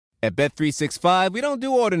At Bet365, we don't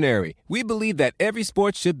do ordinary. We believe that every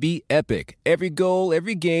sport should be epic. Every goal,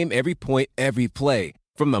 every game, every point, every play.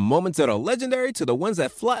 From the moments that are legendary to the ones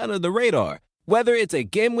that fly under the radar. Whether it's a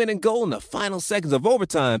game-winning goal in the final seconds of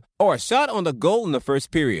overtime or a shot on the goal in the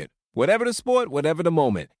first period. Whatever the sport, whatever the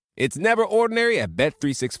moment. It's never ordinary at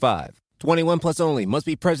Bet365. 21 plus only. Must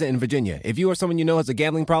be present in Virginia. If you or someone you know has a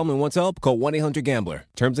gambling problem and wants help, call 1-800-GAMBLER.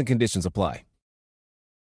 Terms and conditions apply.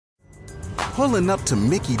 Pulling up to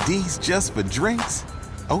Mickey D's just for drinks?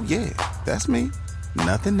 Oh yeah, that's me.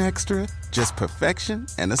 Nothing extra, just perfection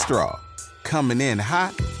and a straw. Coming in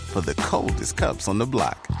hot for the coldest cups on the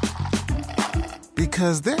block.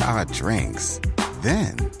 Because there are drinks.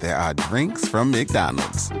 Then there are drinks from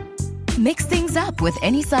McDonald's. Mix things up with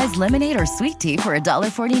any size lemonade or sweet tea for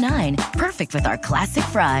 $1.49. Perfect with our classic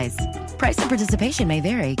fries. Price and participation may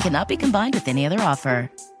vary. Cannot be combined with any other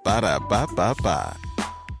offer. Ba-da-ba-ba-ba.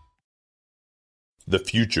 The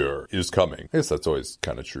future is coming. I guess that's always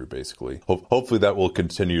kind of true, basically. Hopefully that will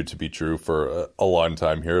continue to be true for a long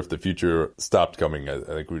time here. If the future stopped coming, I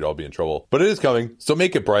think we'd all be in trouble. But it is coming, so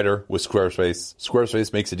make it brighter with Squarespace.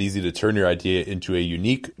 Squarespace makes it easy to turn your idea into a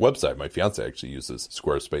unique website. My fiance actually uses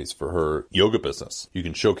Squarespace for her yoga business. You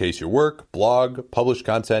can showcase your work, blog, publish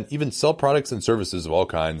content, even sell products and services of all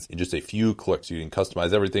kinds in just a few clicks. You can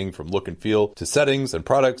customize everything from look and feel to settings and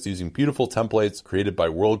products using beautiful templates created by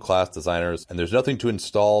world-class designers, and there's nothing to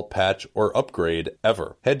install, patch, or upgrade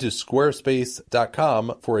ever. Head to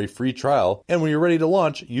squarespace.com for a free trial, and when you're ready to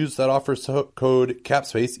launch, use that offer code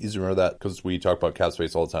CAPSPACE. Easy to remember that because we talk about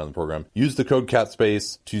CAPSPACE all the time in the program. Use the code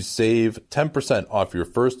CAPSPACE to save 10% off your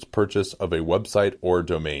first purchase of a website or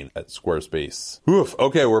domain at Squarespace. Oof.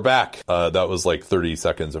 Okay, we're back. That was like 30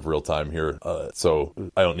 seconds of real time here, so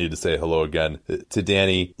I don't need to say hello again to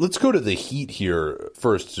Danny. Let's go to the Heat here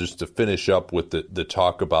first, just to finish up with the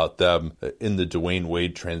talk about them in the Dwayne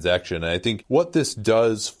Wade transaction. And I think what this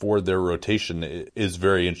does for their rotation is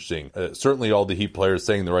very interesting. Certainly all the Heat players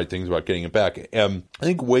saying the right things about getting it back. And I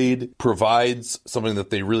think Wade provides something that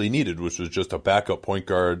they really needed, which was just a backup point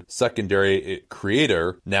guard, secondary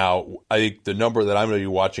creator. Now, I think the number that I'm going to be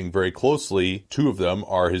watching very closely, two of them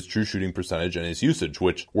are his true shooting percentage and his usage,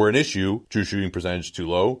 which were an issue. True shooting percentage too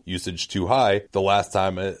low, usage too high the last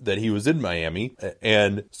time that he was in Miami.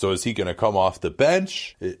 And so is he going to come off the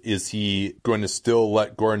bench? Is he going to still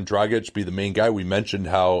let Goran Dragic be the main guy? We mentioned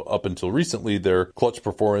how up until recently their clutch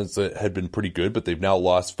performance had been pretty good, but they've now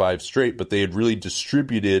lost 5 straight, but they had really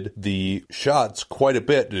distributed the shots quite a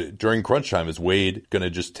bit during crunch time. Is Wade going to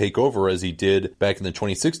just take over as he did back in the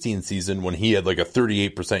 2016 season when he had like a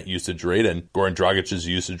 38% usage rate and Goran Dragic's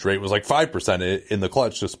usage rate was like 5% in the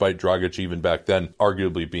clutch, despite Dragic even back then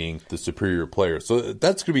arguably being the superior player. So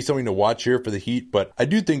that's going to be something to watch here for the Heat, but I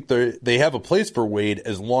do think they have a place for Wade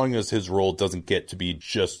as long as his role doesn't get to be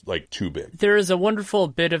just like too big. There is a wonderful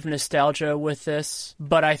bit of nostalgia with this,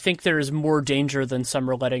 but I think there is more danger than some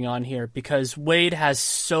are letting on here because Wade has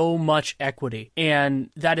so much equity, and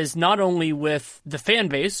that is not only with the fan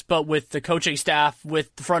base, but with the coaching staff,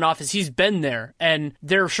 with the front office. He's been there, and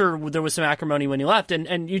there was some acrimony when he left,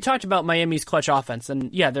 and you talked about Miami's clutch offense,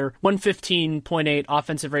 and yeah, their 115.8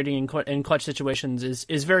 offensive rating in clutch situations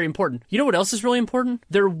is very important. You know what else is really important?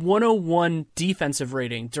 Their 101 defensive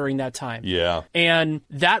rating during that time. Yeah. And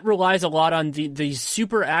that relies a lot on the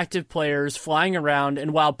super active players flying around.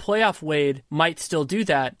 And while playoff Wade might still do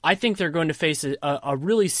that, I think they're going to face a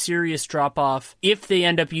really serious drop-off if they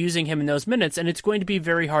end up using him in those minutes, and it's going to be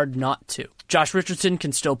very hard not to. Josh Richardson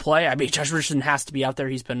can still play. I mean, Josh Richardson has to be out there.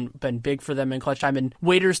 He's been big for them in clutch time, and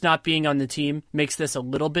Waiters not being on the team makes this a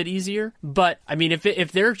little bit easier. But, I mean,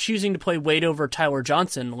 if they're choosing to play Wade over Tyler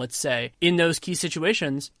Johnson, let's say, in those key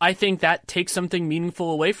situations, I think that takes something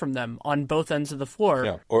meaningful away from them on both ends of the floor.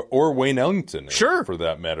 Yeah, or Wayne Ellington, sure, for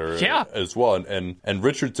that matter, yeah, as well. And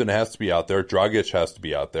Richardson has to be out there. Dragic has to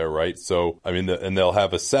be out there, right? So, I mean, and they'll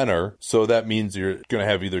have a center, so that means you're going to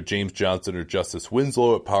have either James Johnson or Justice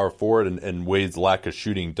Winslow at power forward, and Wade's lack of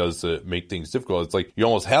shooting does make things difficult. It's like you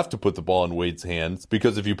almost have to put the ball in Wade's hands,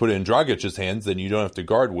 because if you put it in Dragic's hands, then you don't have to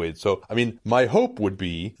guard Wade. So, I mean, my hope would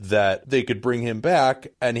be that they could bring him back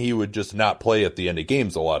and he would just not play at the end of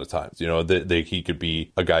games a lot of times. You know, he could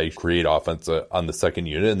be a guy who create offense on the second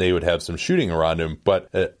unit, and they would have some shooting around him. But,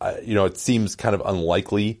 you know, it seems kind of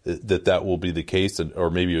unlikely that will be the case, or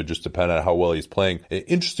maybe it would just depend on how well he's playing.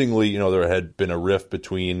 Interestingly, you know, there had been a rift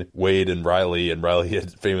between Wade and Riley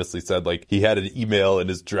had famously said, like, he had an email in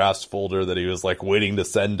his drafts folder that he was, like, waiting to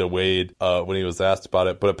send to Wade when he was asked about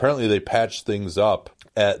it. But apparently they patched things up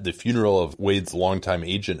at the funeral of Wade's longtime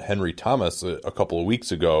agent, Henry Thomas, a couple of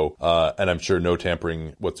weeks ago, and I'm sure no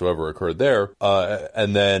tampering whatsoever occurred there.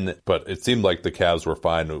 But it seemed like the Cavs were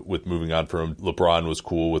fine with moving on from him. LeBron was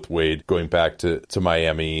cool with Wade going back to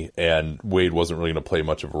Miami, and Wade wasn't really going to play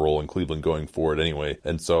much of a role in Cleveland going forward anyway.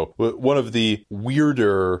 And so one of the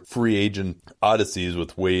weirder free agent odysseys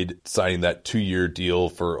with Wade signing that 2-year deal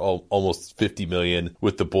for almost $50 million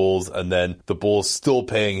with the Bulls, and then the Bulls still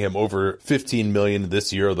paying him over $15 million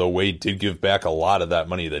this year, though Wade did give back a lot of that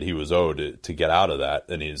money that he was owed to get out of that,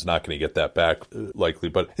 and he's not going to get that back likely.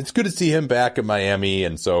 But it's good to see him back in Miami,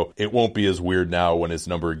 and so it won't be as weird now when his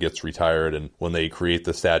number gets retired and when they create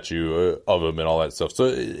the statue of him and all that stuff.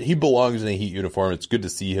 So he belongs in a Heat uniform. It's good to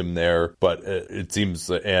see him there, but it seems,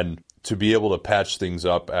 and to be able to patch things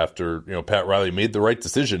up after, Pat Riley made the right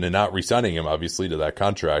decision in not re-signing him, obviously, to that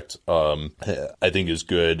contract, I think is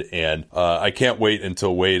good. And I can't wait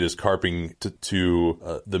until Wade is carping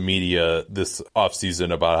to the media this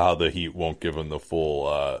offseason about how the Heat won't give him the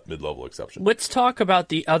full mid-level exception. Let's talk about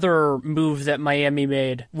the other move that Miami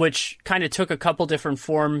made, which kind of took a couple different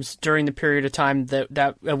forms during the period of time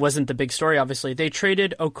that wasn't the big story, obviously. They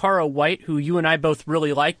traded Okaro White, who you and I both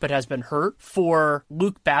really like but has been hurt, for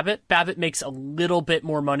Luke Babbitt. Babbitt makes a little bit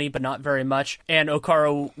more money, but not very much. And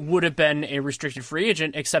Okaro would have been a restricted free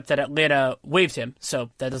agent, except that Atlanta waived him, so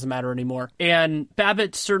that doesn't matter anymore. And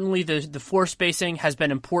Babbitt, certainly the floor spacing has been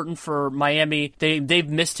important for Miami. They've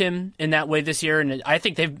missed him in that way this year, and I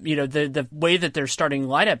think they've, the way that their starting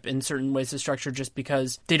lineup in certain ways is structured, just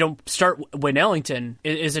because they don't start Wayne Ellington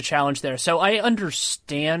is a challenge there. So I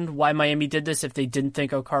understand why Miami did this if they didn't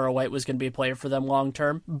think Okaro White was going to be a player for them long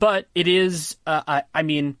term. But it is,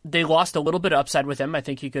 they lost a little bit of upside with him. I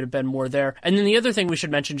think he could have been more there. And then the other thing we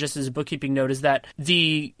should mention, just as a bookkeeping note, is that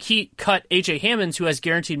the Heat cut A.J. Hammonds, who has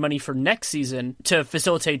guaranteed money for next season, to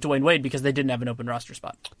facilitate Dwayne Wade because they didn't have an open roster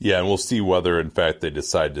spot. Yeah, and we'll see whether, in fact, they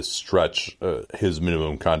decide to stretch his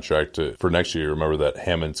minimum contract for next year. Remember that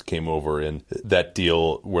Hammonds came over in that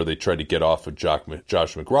deal where they tried to get off of Josh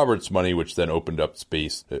McRoberts' money, which then opened up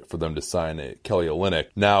space for them to sign Kelly Olynyk.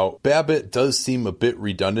 Now, Babbitt does seem a bit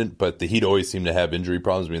redundant, but the Heat always seem to have injury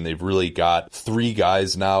problems. I mean, they've really got 3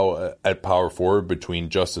 guys now at power forward between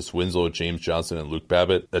Justice Winslow, James Johnson, and Luke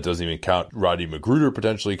Babbitt. That doesn't even count Rodney Magruder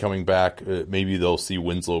potentially coming back. Maybe they'll see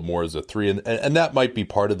Winslow more as a 3. And that might be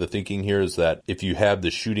part of the thinking here, is that if you have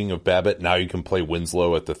the shooting of Babbitt, now you can play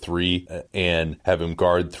Winslow at the 3 and have him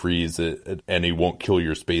guard threes, and he won't kill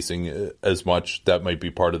your spacing as much. That might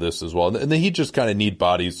be part of this as well. And the Heat just kind of need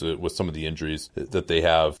bodies with some of the injuries that they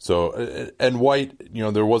have. So, and White,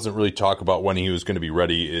 there wasn't really talk about when he was going to be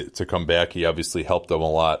ready to come back. He obviously helped them a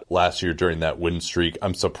lot last year during that win streak.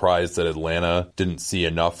 I'm surprised that Atlanta didn't see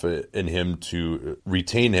enough in him to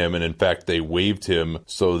retain him, and in fact they waived him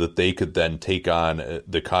so that they could then take on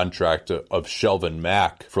the contract of Shelvin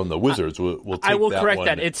Mack from the Wizards. I will correct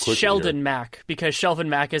that. It's Sheldon Mack, because Shelvin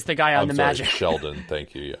Mack is the guy on the Magic. Sheldon,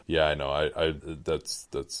 thank you. Yeah, I know. I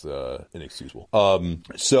that's inexcusable.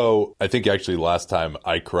 So I think actually last time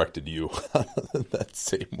I corrected you that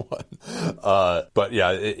same one. But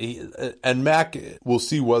yeah, and Mack, we'll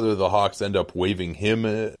see whether the Hawks end up waiving him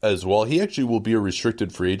as well. He actually will be a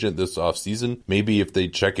restricted free agent this offseason. Maybe if they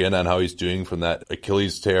check in on how he's doing from that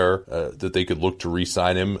Achilles tear, that they could look to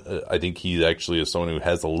re-sign him. I think he actually is someone who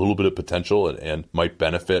has a little bit of potential and might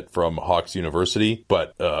benefit from Hawks University,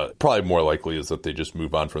 but probably more likely is that they just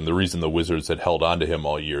move on from him. The reason the Wizards had held on to him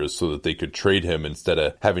all year is so that they could trade him instead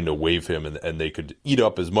of having to waive him, and they could eat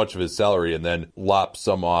up as much of his salary and then lop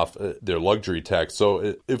some off their luxury tax.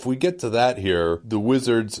 So if we get to that here, the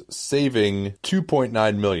Wizards saving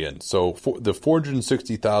 $2.9 million. So for the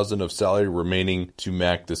 $460,000 of salary remaining to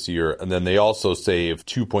Mack this year, and then they also save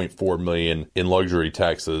 $2.4 million in luxury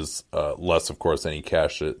taxes, less of course any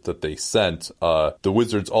cash that they sent. The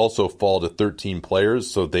Wizards also fall to 13 players,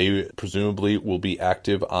 so they presumably will be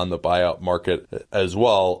active on the buyout market as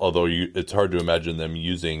well, although it's hard to imagine them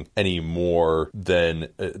using any more than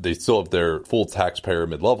they still have their full taxpayer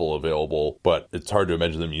mid-level available, but it's hard to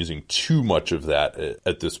imagine them using too much of that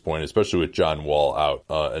at this point, especially with John Wall out.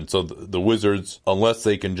 And so the Wizards, unless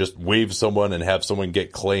they can just waive someone and have someone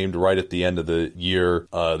get claimed right at the end of the year,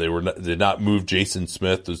 they did not move Jason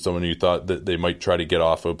Smith as someone who thought that they might try to get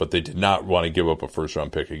off of, but they did not want to give up a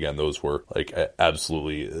first-round pick again. Those were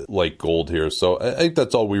absolutely like gold here. So I think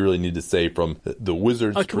that's all we really need to say from the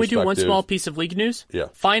Wizards' perspective. Can we do one small piece of league news? Yeah.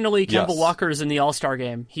 Finally, Kemba Walker is in the All-Star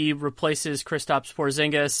game. He replaces Kristaps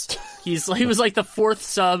Porzingis. He was like the 4th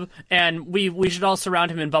sub, and we should all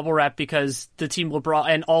surround him in bubble wrap because the Team LeBron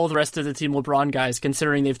and all the rest of the Team LeBron guys,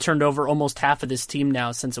 considering they've turned over almost half of this team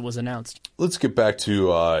now since it was announced. Let's get back to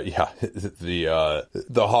the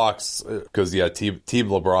Hawks, because Team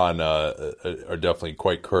LeBron are definitely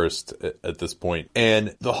quite cursed at this point.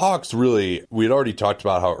 And the Hawks, really, we had already talked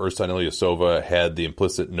about how Ersan Ilyasova had the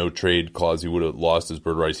implicit no trade clause. He would have lost his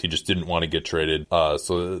bird rights. He just didn't want to get traded,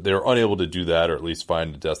 so they were unable to do that, or at least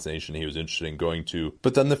find a destination he was interested in going to.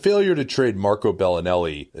 But then the failure to trade Marco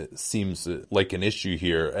Bellinelli seems like an issue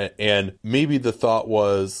here, and maybe the thought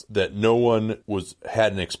was that no one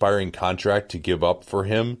had an expiring contract to give up for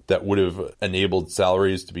him that would have enabled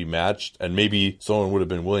salaries to be matched, and maybe someone would have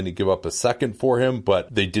been willing to give up a second for him,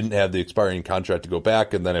 but they didn't have the expiring contract to go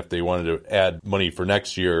back, and then if they wanted to add money for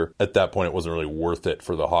next year, at that point it wasn't really worth it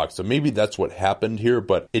for the Hawks. So maybe that's what happened here,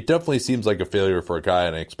 but it definitely seems like a failure for a guy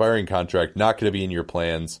on an expiring contract, not going to be in your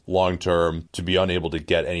plans long term, to be unable to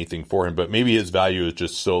get anything for him. But maybe his value is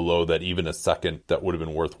just so low that even a second that would have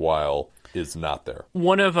been worthwhile is not there.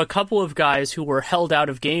 One of a couple of guys who were held out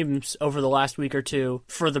of games over the last week or two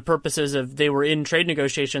for the purposes of they were in trade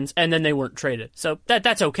negotiations and then they weren't traded. So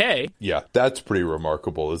that's okay. Yeah, that's pretty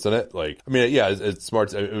remarkable, isn't it? It's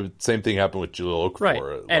smart. Same thing happened with Jahlil Okafor.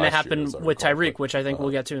 Right, and it happened with Tyreek, which I think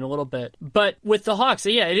we'll get to in a little bit. But with the Hawks,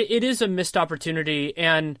 it is a missed opportunity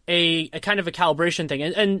and a kind of a calibration thing.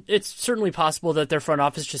 And it's certainly possible that their front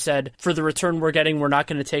office just said, for the return we're getting, we're not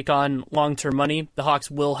going to take on long-term money. The Hawks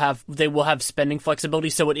will have spending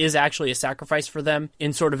flexibility, so it is actually a sacrifice for them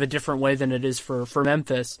in sort of a different way than it is for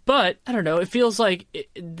Memphis. But I don't know, it feels like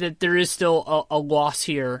that there is still a loss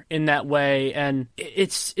here in that way, and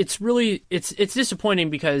it's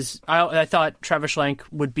disappointing because I thought Travis Schlenk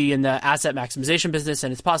would be in the asset maximization business,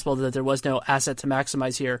 and it's possible that there was no asset to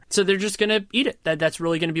maximize here. So they're just going to eat it. That's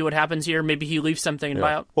really going to be what happens here. Maybe he leaves something in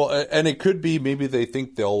buyout. Well, and it could be maybe they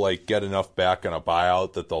think they'll get enough back in a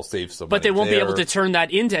buyout that they'll save some money. But they won't be able to turn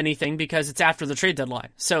that into anything because it's after the trade deadline.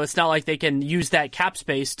 So it's not like they can use that cap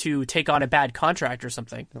space to take on a bad contract or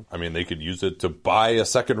something. I mean, they could use it to buy a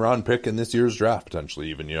second round pick in this year's draft, potentially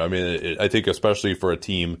even. I think especially for a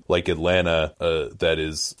team like Atlanta that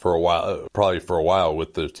is probably for a while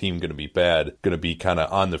with the team going to be bad, going to be kind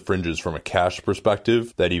of on the fringes from a cash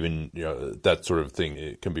perspective, that even, that sort of thing,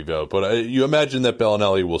 it can be valuable. But you imagine that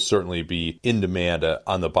Bellinelli will certainly be in demand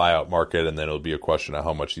on the buyout market, and then it'll be a question of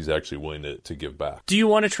how much he's actually willing to give back. Do you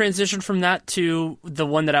want to transition from that to the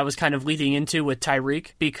one that I was kind of leading into with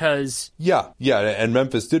Tyreek? Because and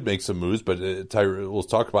Memphis did make some moves, but we'll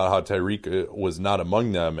talk about how Tyreek was not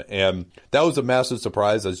among them, and that was a massive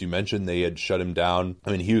surprise. As you mentioned, they had shut him down.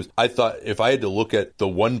 I mean, I thought if I had to look at the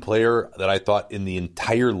one player that I thought in the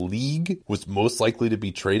entire league was most likely to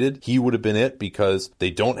be traded, he would have been it, because they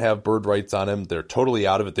don't have bird rights on him. They're totally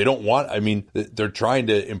out of it. They don't want, they're trying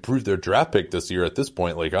to improve their draft pick this year at this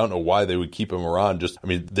point. I don't know why they would keep him around.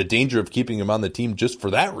 The danger of keeping him on the team just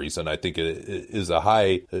for that reason, I think it is a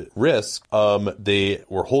high risk. They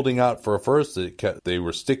were holding out for a first. They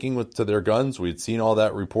were sticking to their guns. We'd seen all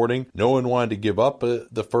that reporting. No one wanted to give up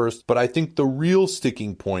the first. But I think the real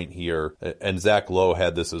sticking point here, and Zach Lowe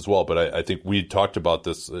had this as well, but I think we talked about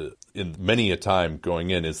this in many a time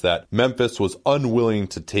going in, is that Memphis was unwilling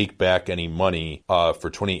to take back any money for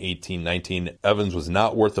 2018-19. Evans was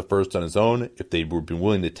not worth the first on his own. If they were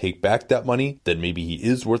willing to take back that money, then maybe he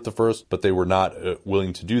is worth the first, but they were not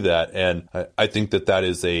willing to do that. And I think that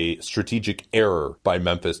is a strategic error by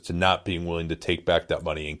Memphis to not being willing to take back that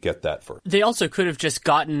money and get that first. They also could have just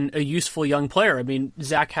gotten a useful young player. I mean,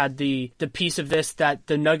 Zach had the piece of this that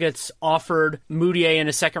the Nuggets offered Mudiay in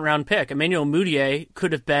a second round pick. Emmanuel Mudiay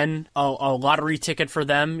could have been a lottery ticket for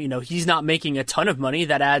them. He's not making a ton of money.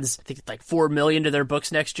 That adds, I think, like $4 million to their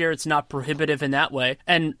books next year. It's not prohibitive in that way.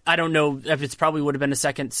 And I don't know if it's probably would have been a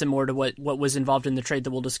second similar to what was involved in the trade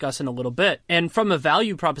that we'll discuss in a little bit. And from a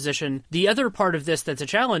value proposition, the other part of this that's a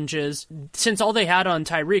challenge is, since all they had on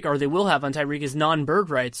Tyreek, or they will have on Tyreek, is non-bird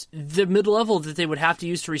rights, the mid-level that they would have to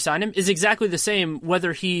use to re-sign him is exactly the same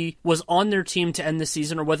whether he was on their team to end the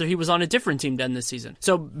season or whether he was on a different team to end the season.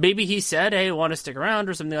 So maybe he said, hey, I want to stick around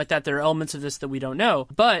or something like that. There are elements of this that we don't know.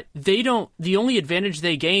 But the only advantage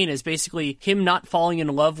they gain is basically him not falling in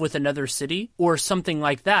love with another city or something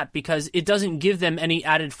like that, because it doesn't give them any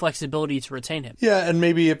added flexibility to retain him. Yeah, and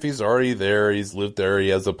maybe if he's already there, he's lived there, he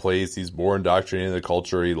has a place, he's more indoctrinated in the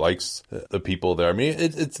culture, he likes the people there. I mean,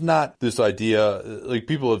 it's not this idea, like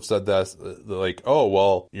people have said that, like, oh,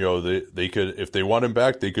 well, they could, if they want him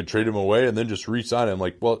back, they could trade him away and then just re-sign him.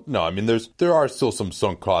 Like, well, no, I mean, there are still some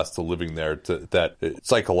sunk costs to living there that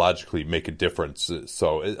psychologically psychologically make a difference.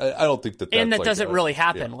 So I don't think that's and that doesn't really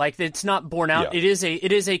happen. Like, it's not borne out. It is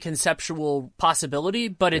a conceptual possibility,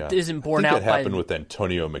 but it isn't borne out. That happened with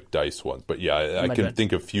Antonio McDyess once, but I can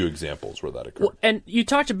think of a few examples where that occurred. Well, and you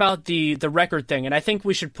talked about the record thing, and I think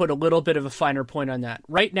we should put a little bit of a finer point on that.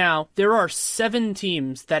 Right now, there are 7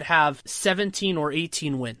 teams that have 17 or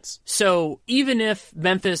 18 wins. So even if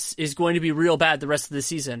Memphis is going to be real bad the rest of the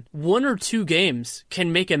season, 1 or 2 games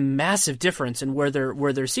can make a massive difference in where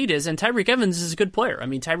their seed is. And Tyreke Evans is a good player. I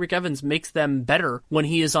mean, Tyreke Evans makes them better when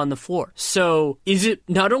he is on the floor. So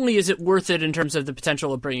not only is it worth it in terms of the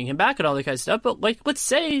potential of bringing him back and all that kind of stuff, but like, let's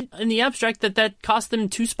say in the abstract that cost them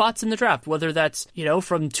 2 spots in the draft, whether that's,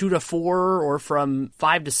 from 2 to 4 or from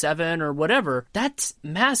 5 to 7 or whatever. That's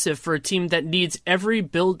massive for a team that needs every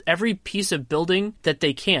piece of building that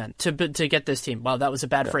they can to get this team. Wow, that was a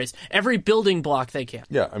bad phrase. Every building block they can.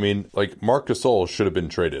 Yeah, I mean, like, Marc Gasol should have been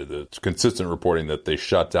traded. It's consistent reporting that they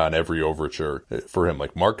shut down every overture for him.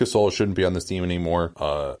 Like, Marc Gasol shouldn't be on this team anymore.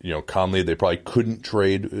 Conley, they probably couldn't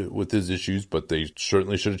trade with his issues, but they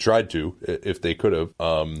certainly should have tried to if they could have.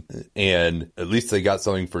 And at least they got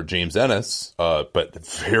something for James Ennis, but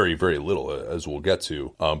very, very little, as we'll get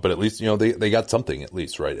to. But at least, they got something at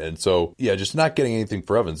least, right? And so, just not getting anything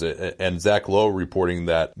for Evans. And Zach Lowe reporting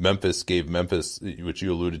that Memphis gave Memphis, which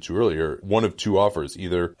you alluded to earlier, one of 2 offers,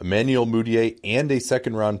 either Emmanuel Mudiay and a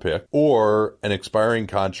second-round pick, or an expiring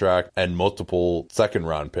contract and multiple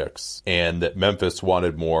second-round picks. And that Memphis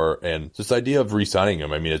wanted more. And this idea of re-signing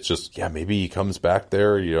him, I mean, it's just, maybe he comes back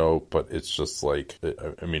there, but it's just like,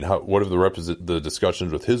 I mean, what have the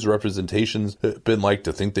discussions with his representations been like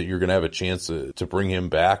to think that you're going to have a chance to bring him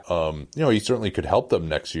back? He certainly could help them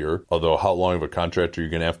next year, although how long of a contract are you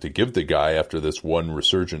going to have to give the guy after this one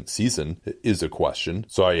resurgent season is a question.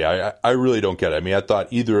 So I really don't get it. I mean, I thought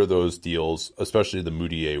either of those deals, especially the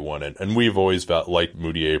Mudiay one, and we've always liked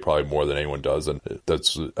Mudiay probably more than anyone does, and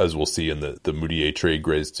that's, as we'll see in the Mudiay trade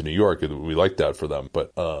grades to New York, we like that for them.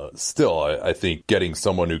 But still, I think getting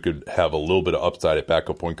someone who could have a little bit of upside at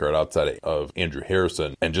backup point guard outside of Andrew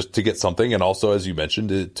Harrison, and just to get something, and also, as you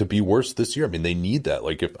mentioned, to be worse this year. I mean, they need that.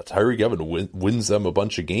 Like, if Tyreke Evans wins them a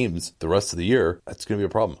bunch of games the rest of the year, that's going to be a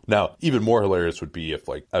problem. Now, even more hilarious would be if,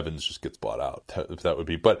 like, Evans just gets bought out. That would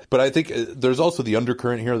be. But I think there's also the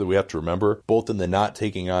undercurrent here that we have to remember, both in the not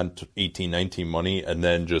taking on 18-19 money, and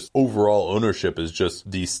then just overall ownership is just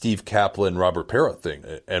the Steve Kaplan, Robert Parra thing.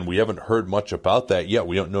 And we haven't heard much about that yet.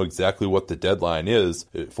 We don't know exactly what the deadline is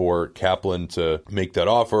for Kaplan to make that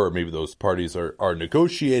offer, or maybe those parties are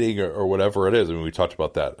negotiating or whatever it is. I mean, we talked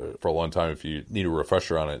about that for a long time if you need a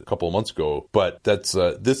refresher on it a couple of months ago. But that's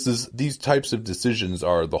these types of decisions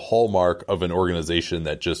are the hallmark of an organization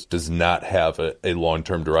that just does not have a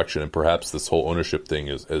long-term direction, and perhaps this whole ownership thing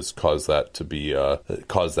has caused that to be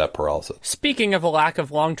caused that paralysis. Speaking of a lack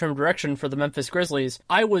of long-term direction for the Memphis Grizzlies,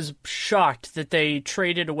 I was shocked that they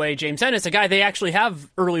traded away James Ennis, a guy they actually have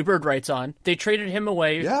early bird rights on. They traded him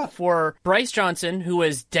away for Bryce Johnson, who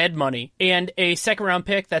is dead money, and a second-round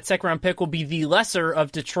pick. That second-round pick will be the lesser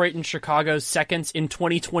of Detroit and Chicago's seconds in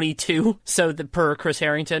 2022, per Chris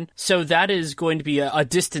Harrington. So that is going to be a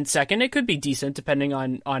distant second. It could be decent, depending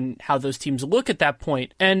on how those teams look at that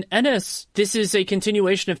point. And Ennis, this is a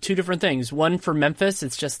continuation of 2 different things. One, for Memphis,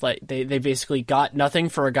 it's just like they basically got nothing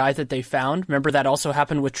for a guy that they found. Remember, that also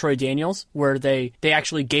happened with Troy Daniels, where they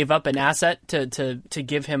actually gave up an asset to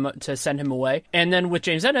give him, to send him away. And then with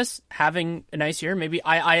James Ennis having a nice year, maybe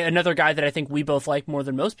another guy that I think we both like more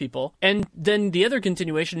than most people. And then the other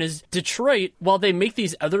continuation is Detroit, while they make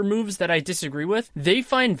these other moves that I disagree with, they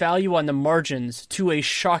find value on the margins to a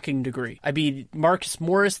shocking degree. I mean, Marcus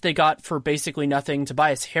Morris they got for basically nothing.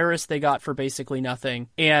 Tobias Harris they got for basically nothing.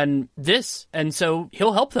 And so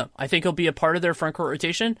he'll help them. I think he'll be a part of their frontcourt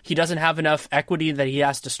rotation. He doesn't have enough equity that he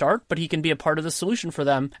has to start, but he can be a part of the solution for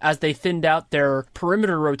them as they thinned out their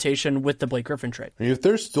perimeter rotation with the Blake Griffin trade. I mean, if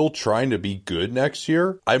they're still trying to be good next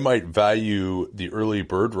year, I might value the early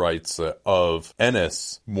bird rights of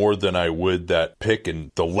Ennis more than I would that pick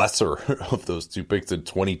and the lesser of those 2 picks in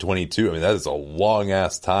 2022. I mean, that is a long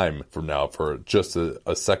ass time from now for just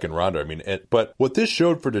a second rounder. I mean, but what this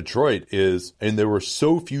showed for Detroit is, and there were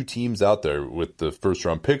so few teams out there with the first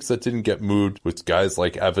round picks that didn't get moved, with guys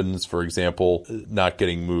like Evans, for example, not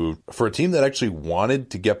getting moved. For a team that actually wanted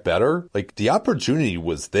to get better, like, the opportunity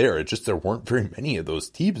was there. It just, there weren't very many of those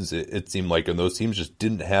teams, it seemed like, and those teams just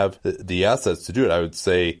didn't have the assets to do it. I would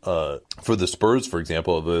say for the Spurs, for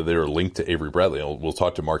example, they were linked to Avery Bradley. And we'll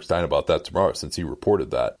talk to Mark Stein about that tomorrow, since he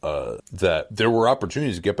reported that there were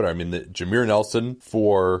opportunities to get better. I mean, Jameer Nelson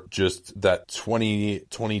for just that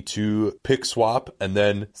 2022 pick swap, and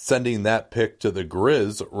then sending that pick to the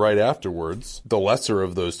Grizz right afterwards. trades the lesser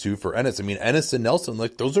of those two for Ennis. I mean, Ennis and Nelson,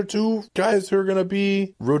 like those are two guys who are going to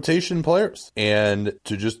be rotation players. And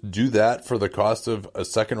to just do that for the cost of a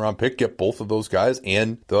second round pick, get both of those guys,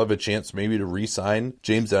 and they'll have a chance maybe to re-sign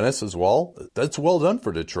James Ennis as well. That's well done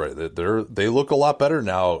for Detroit. They look a lot better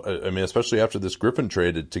now. I mean, especially after this Griffin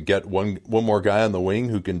trade, to get one more guy on the wing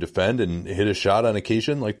who can defend and hit a shot on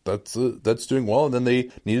occasion. Like that's doing well. And then they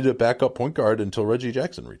needed a backup point guard until Reggie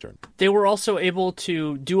Jackson returned. They were also able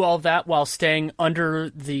to do all that while staying under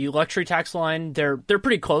the luxury tax line. They're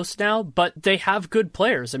pretty close now, but they have good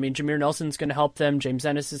players. I mean, Jameer Nelson's going to help them. James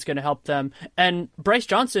Ennis is going to help them. And Bryce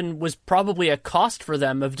Johnson was probably a cost for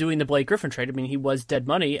them of doing the Blake Griffin trade. I mean, he was dead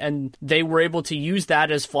money, and they were able to use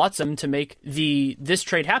that as flotsam to make this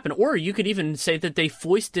trade happen. Or you could even say that they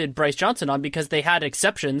foisted Bryce Johnson on because they had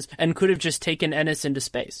exceptions and could have just taken Ennis into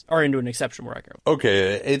space, or into an exception where I go.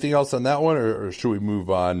 Okay, anything else on that one, or should we move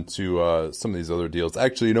on to some of these other deals?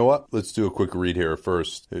 Actually, you know what? Let's do a quick read here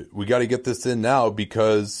first. We got to get this in now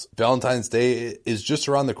because Valentine's Day is just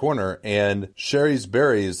around the corner, and Sherry's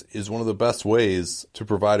Berries is one of the best ways to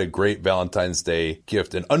provide a great Valentine's Day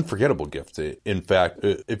gift, an unforgettable gift. In fact,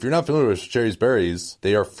 if you're not familiar with Sherry's Berries,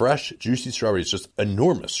 they are fresh, juicy strawberries, just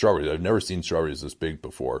enormous strawberries. I've never seen strawberries this big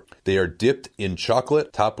before. They are dipped in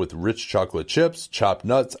chocolate, topped with rich chocolate chips, chopped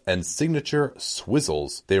nuts, and signature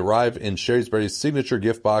swizzles. They arrive in Sherry's Berries' signature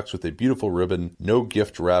gift box with a beautiful ribbon. No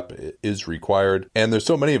gift wrap is required. And there's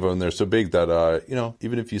so many of them, they're so big that,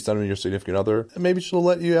 even if you send them to your significant other, maybe she'll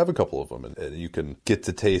let you have a couple of them, and you can get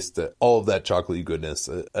to taste all of that chocolatey goodness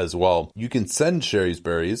as well. You can send Sherry's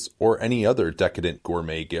Berries or any other decadent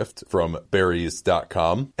gourmet gift from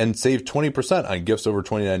berries.com and save 20% on gifts over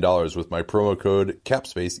 $29 with my promo code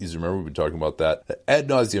CAPSPACE. Easy to remember, we've been talking about that ad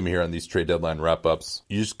nauseum here on these trade deadline wrap-ups.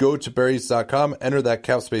 You just go to berries.com, enter that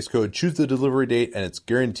CAPSPACE code, choose the delivery date, and it's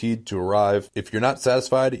guaranteed to arrive. If you're not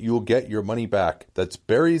satisfied, you will get your money back. That's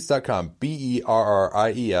berries.com, berries.com,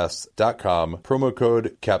 promo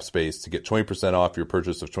code CAPSPACE to get 20% off your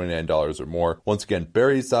purchase of $29 or more. Once again,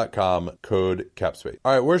 berries.com, code CAPSPACE.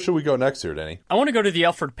 All right, where should we go next here, Danny? I want to go to the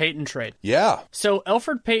Elfrid Payton trade. Yeah. So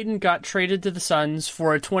Elfrid Payton got traded to the Suns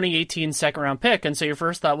for a 2018 second-round pick, and so your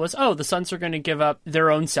first thought was, the Suns are going to give up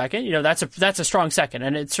their own second. You know, that's a strong second,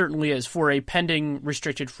 and it certainly is for a pending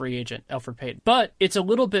restricted free agent, Elfrid Payton. But it's a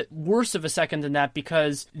little bit worse of a second than that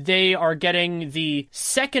because they are getting the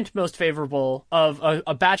second most favorable of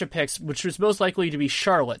a batch of picks, which was most likely to be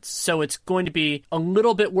Charlotte's. So it's going to be a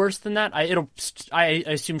little bit worse than that. I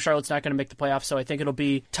assume Charlotte's not going to make the playoffs, so I think it'll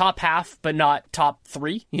be top half, but not top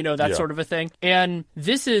three, that sort of a thing. And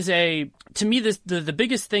this is to me, the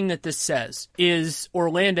biggest thing that this says is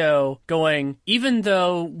Orlando going, even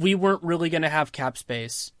though we weren't really going to have cap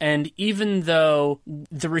space, and even though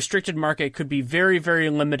the restricted market could be very, very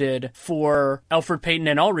limited for Elfrid Payton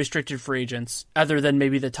and all restricted free agents, other than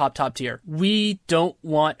maybe the top tier, we don't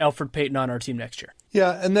want Elfrid Payton on our team next year.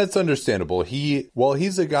 Yeah, and that's understandable. He's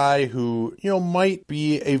a guy who, might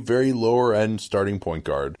be a very lower end starting point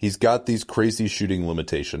guard. He's got these crazy shooting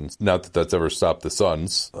limitations. Not that that's ever stopped the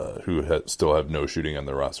Suns, who still have no shooting on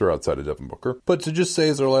their roster outside of Devin Booker. But to just say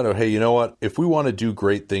as Orlando, hey, you know what? If we want to do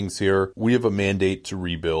great things here, we have a mandate to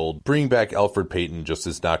rebuild. Bringing back Elfrid Payton just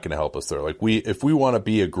is not going to help us there. Like if we want to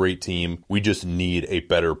be a great team, we just need a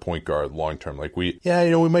better point guard long term. Like we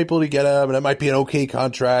might be able to get him, and it might be an okay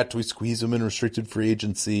contract. We squeeze him in restricted free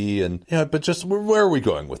agency, and but just where are we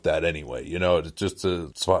going with that anyway?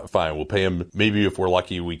 It's fine. We'll pay him. Maybe if we're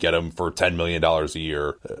lucky, we get him for $10 million a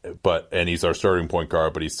year. And he's our starting point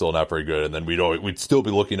guard, but he's still not very good. And then we'd still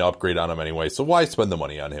be looking to upgrade on him anyway. So why spend the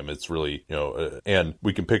money on him? It's really and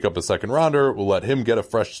we can pick up a second rounder. We'll let him get a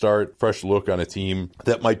fresh start, fresh look on a team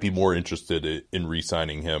that might be more interested in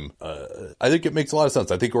re-signing him. I think it makes a lot of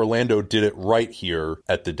sense. I think Orlando did it right here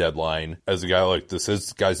at the deadline. As a guy like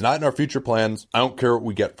this guy's not in our future plans. I don't care what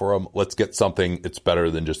we get for him. Let's get something. It's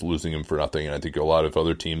better than just losing him for nothing. And I think a lot of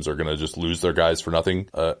other teams are going to just lose their guys for nothing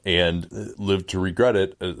and live to regret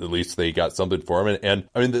it. At least they got something for him. And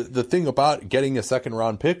I mean, the thing about getting a second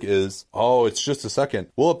round pick is, it's just a second.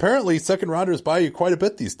 Well, apparently second rounders buy you quite a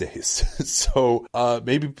bit these days. So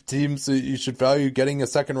maybe teams, you should value getting a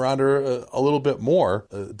second rounder a little bit more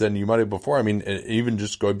than you might have before. I mean, even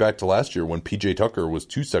just going back to last year when PJ Tucker was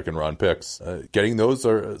 2 second round picks, getting those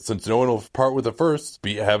since no one will part with a first,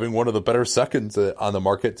 having one of the better seconds on the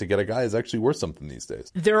market to get a guy is actually worth something these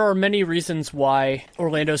days. There are many reasons why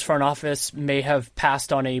Orlando's front office may have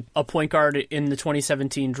passed on a point guard in the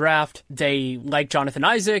 2017 draft. They liked Jonathan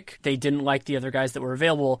Isaac. They didn't like the other guys that were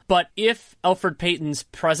available. But if Elfrid Payton's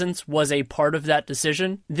presence was a part of that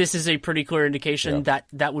decision, this is a pretty clear indication that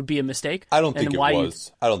that would be a mistake. I don't think it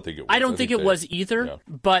was. I don't think it was either. Yeah.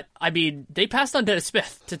 But I mean, they passed on Dennis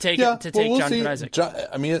Smith to take Jonathan Isaac.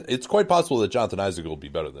 I mean, it's quite possible that Jonathan Isaac will be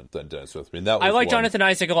better than Dennis Smith. I mean, I like Jonathan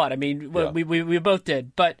Isaac a lot. I mean, we both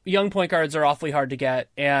did. But young point guards are awfully hard to get,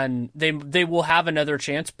 and they will have another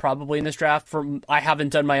chance probably in this draft. I haven't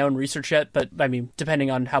done my own research yet, but I mean,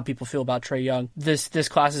 depending on how people feel about Trae Young, this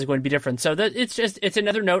class is going to be different. So it's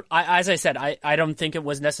another note. As I said, I don't think it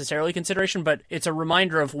was necessarily consideration, but it's a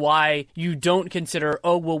reminder of why you don't consider,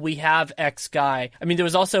 we have X guy. I mean, there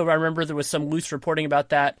was also, I remember there was some loose reporting about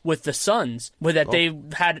that with the Suns,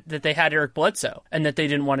 they had Eric Bledsoe, and that they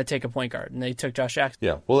didn't want to take a point guard, and they took Josh Jackson.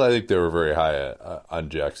 Yeah, well, I think they were very high on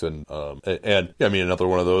Jackson. And I mean, another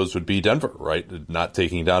one of those would be Denver, right? Not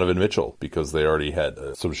taking Donovan Mitchell because they already had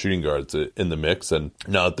some shooting guards in the mix. And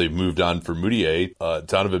now that they've moved on for Moutier,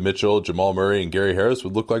 Donovan Mitchell, Jamal Murray, and Gary Harris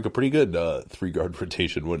would look like a pretty good three-guard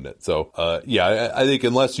rotation, wouldn't it? So, I think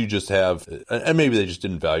unless you just have, and maybe they just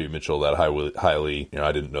didn't value Mitchell that highly. You know,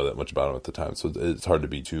 I didn't know that much about him at the time, so it's hard to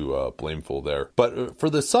be too blameful there. But for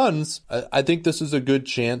the Suns, I think this is a good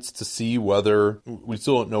chance to see whether, we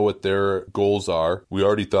still don't know what their goals are. We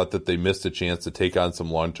already thought that they missed a chance to take on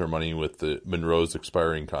some long-term money with the Monroe's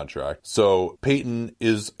expiring contract. So Payton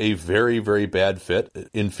is a very, very bad fit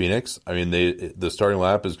in Phoenix. I mean, the starting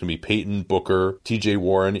lineup is going to be Payton, Booker, TJ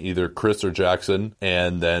Warren, either Chris or Jackson,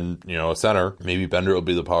 and then, a center. Maybe Bender will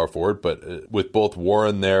be the power forward, but with both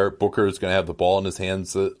Warren there, Booker is going to have the ball in his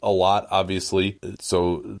hands a lot, obviously.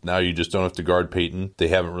 So now you just don't have to guard Payton. They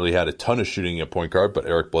haven't really had a ton of shooting at point guard, but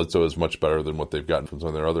Eric Bledsoe is much better than what they've gotten from some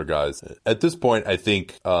of their other guys. At this point, I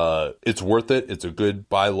think it's worth it. It's a good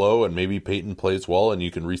buy low, and maybe Payton plays well, and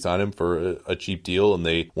you can re-sign him for a cheap deal, and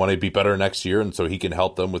they want to be better next year, and so he can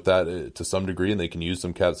help them with that to some degree, and they can use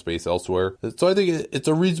some cap space elsewhere. So I think it's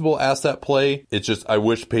a reasonable asset play. It's just, I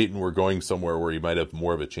wish Payton were going somewhere where he might have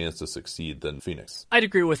more of a chance to succeed than Phoenix. I'd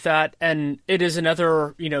agree with that, and it is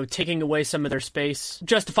another, taking away some of their space,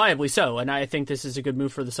 justifiably so, and I think this is a good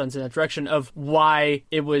move for the Suns in that direction of why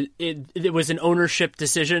it was an ownership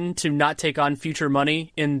decision to not take on future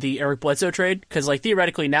money in the Eric Bledsoe trade, because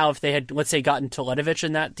theoretically now if they had, let's say, gotten Teletovic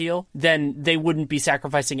in that deal, then they wouldn't be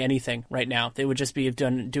sacrificing anything right now. They would just be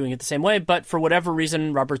doing it the same way, but for whatever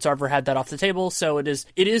reason, Robert Sarver had that off the table, so it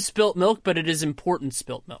is spilt milk, but it is important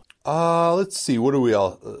spilt milk. Let's see. What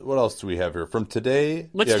else do we have here from today?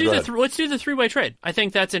 Let's do the three-way trade. I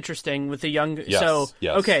think that's interesting with the young. Yes.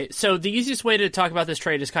 Okay. So the easiest way to talk about this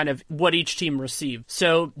trade is kind of what each team received.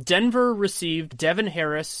 So Denver received Devin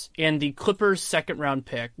Harris and the Clippers' second-round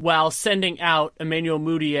pick, while sending out Emmanuel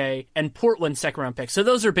Mudiay and Portland's second-round pick. So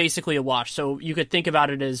those are basically a wash. So you could think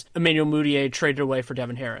about it as Emmanuel Mudiay traded away for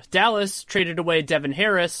Devin Harris. Dallas traded away Devin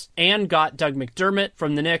Harris and got Doug McDermott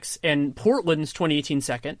from the Knicks and Portland's 2018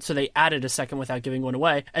 second. So they added a second without giving one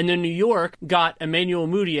away. And then New York got Emmanuel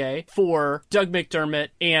Mudiay for Doug McDermott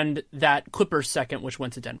and that Clippers second, which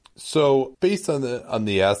went to Denver. So based on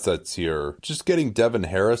the assets here, just getting Devin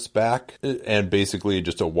Harris back and basically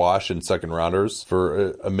just a wash in second rounders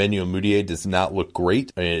for Emmanuel Mudiay does not look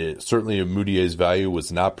great. Certainly Mudiay's value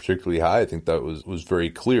was not particularly high. I think that was very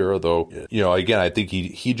clear, although, again, I think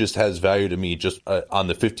he just has value to me just on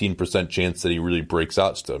the 15% chance that he really breaks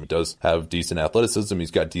out still. He does have decent athleticism.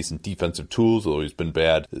 He's got decent defensive tools, although he's been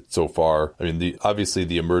bad so far. I mean, obviously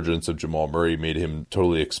the emergence of Jamal Murray made him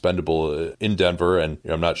totally expendable in Denver, and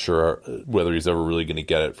I'm not sure whether he's ever really going to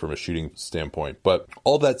get it from a shooting standpoint. But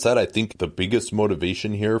all that said, I think the biggest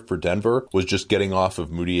motivation here for Denver was just getting off of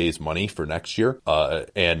Mudiay's money for next year.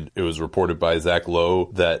 And it was reported by Zach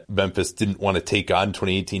Lowe that Memphis didn't want to take on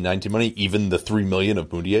 2018-19 money, even the $3 million of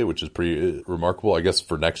Mudiay, which is pretty remarkable. I guess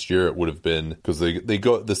for next year it would have been, because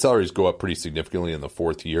the salaries go up pretty significantly in the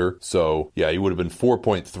fourth year. So yeah, he would have been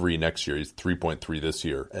 4.3 next year. He's 3.3 this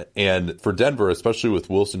year. And for Denver, especially with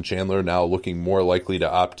Wilson Chandler now looking more likely to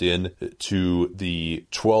opt in to the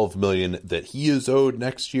 $12 million that he is owed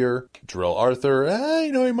next year, Jarrell Arthur,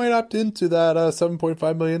 he might opt into that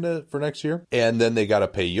 $7.5 million for next year. And then they got to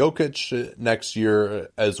pay Jokic next year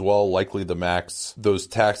as well, likely the max. Those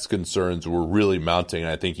tax concerns were really mounting.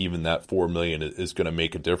 And I think even that $4 million is going to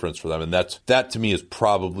make a difference for them. And that to me is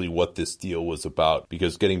probably what this deal was about,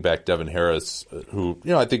 because getting back Devin Harris, who,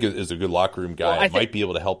 I think is a good locker room guy, might be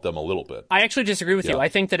able to help them a little bit. I actually disagree with you. I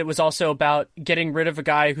think that it was also about getting rid of a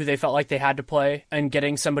guy who they felt like they had to play and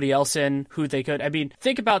getting somebody else in who they could. I mean,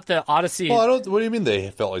 think about the Odyssey. Well, what do you mean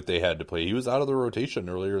they felt like they had to play? He was out of the rotation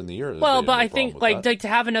earlier in the year. Well, but I think like to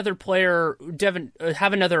have another player,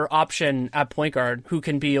 have another option at point guard who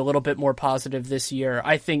can be a little bit more positive this year.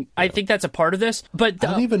 I think that's a part of this. But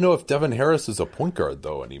I don't even know if Devin Harris is a point guard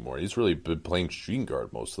though anymore. He's really been playing shooting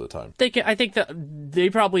guard most of the time. I think that they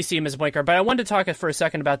probably see him as a point guard. But I wanted to talk for a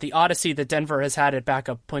second about the odyssey that Denver has had at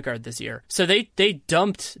backup point guard this year. So they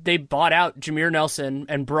bought out Jameer Nelson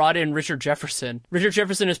and brought in Richard Jefferson. Richard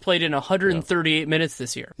Jefferson has played in 138 minutes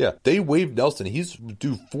this year. Yeah, they waived Nelson. He's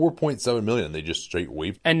due $4.7 million. They just straight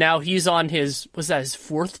waived. And now he's on his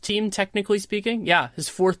fourth team, technically speaking? Yeah, his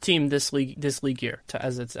fourth team this league year,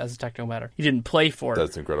 as a technical matter. He didn't play for it.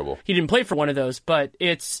 That's incredible. He didn't play for one of those, but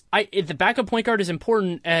the backup point guard is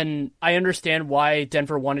important, and I understand why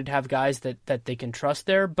Denver wanted to have guys that they can trust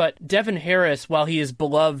there. But Devin Harris, while he is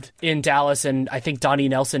beloved in Dallas, and I think Donnie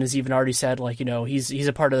Nelson has even already said, he's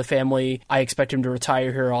a part of the family. I expect him to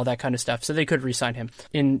retire here, all that kind of stuff. So they could re-sign him,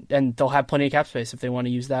 and they'll have plenty of cap space if they want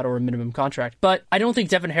to use that or a minimum contract. But I don't think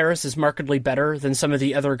Devin Harris is markedly better than some of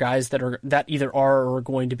the other guys that either are or are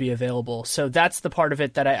going to be available. So that's the part of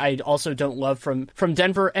it that I also don't love from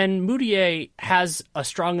Denver. And Mudiay has a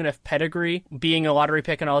strong enough pedigree, being a lottery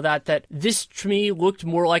pick and all that this to me looked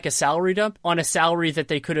more like a salary dump on a salary that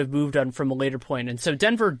they could have moved on from a later point. And so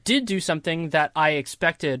Denver did do something that I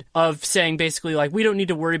expected, of saying basically we don't need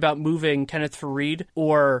to worry about moving Kenneth Faried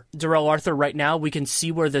or Darrell Arthur right now. We can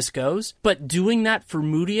see where this goes. But doing that for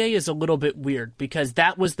Mudiay is a little bit weird, because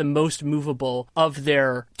that was the most movable of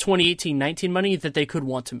their 2018-19 money that they could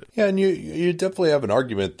want to move. Yeah, and you definitely have an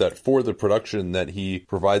argument that for the production that he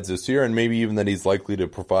provides this year, and maybe even that he's likely to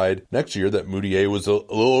provide next year, that Mudiay was a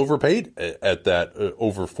little overpaid at that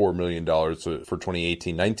over $4 million for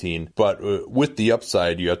 2018-19. But with the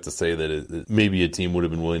upside, you have to say that maybe a team would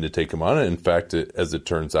have been willing to take him on. In fact, as it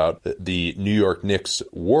turns out, the New York Knicks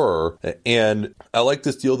were. And I like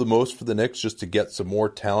this deal the most for the Knicks, just to get some more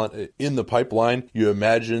talent in the pipeline. You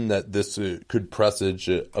imagine that this could presage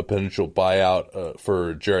a potential buyout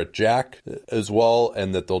for Jarrett Jack as well,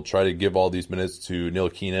 and that they'll try to give all these minutes to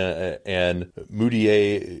Ntilikina and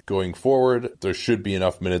Mudiay going forward. There should be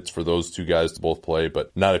enough minutes for those two guys to both play,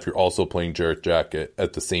 but not if you're also playing Jarrett Jack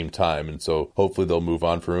at the same time. And so hopefully they'll move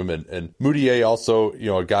on for him. And Mudiay also,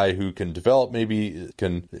 a guy who can develop, maybe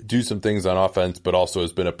can do some things on offense, but also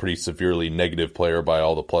has been a pretty severely negative player by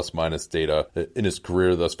all the plus minus data in his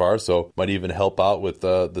career thus far. So might even help out with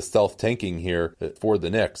the stealth tanking here for the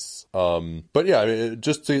Knicks. But yeah,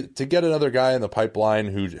 just to get another guy in the pipeline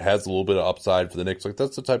who has a little bit of upside for the Knicks,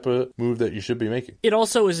 that's the type of move that you should be making. It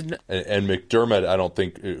also is, and McDermott, I don't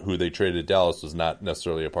think, who they traded Dallas, was not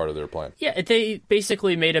necessarily a part of their plan. Yeah, they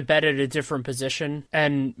basically made a bet at a different position,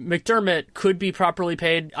 and McDermott could be properly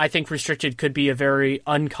paid. I think restricted could be a very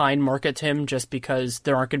unkind market to him, just because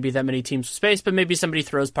there aren't going to be that many teams with space, but maybe somebody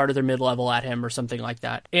throws part of their mid-level at him or something like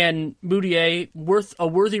that. And Mudiay, worth a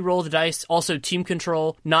worthy roll of the dice, also team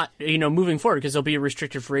control, not, moving forward, because he'll be a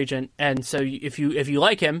restricted free agent. And so if you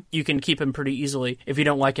like him, you can keep him pretty easily. If you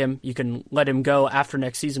don't like him, you can let him go after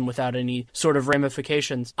next season without any sort of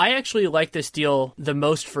ramifications. I actually like this deal the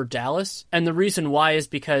most for Dallas, and the reason why is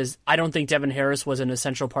because I don't think Devin Harris was an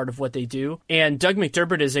essential part of what they do, and Doug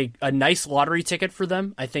McDermott is a nice lottery ticket for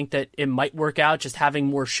them. I think that it might work out, just having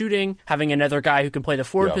more shooting, having another guy who can play the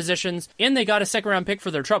forward positions, and they got a second-round pick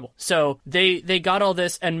for their trouble. So they got all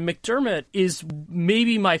this, and McDermott is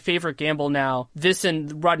maybe my favorite gamble now, this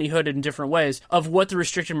and Rodney Hood in different ways, of what the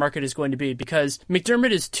restricted market is going to be, because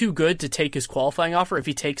McDermott is too good to take his qualifying offer. If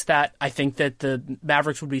he takes that, I think that the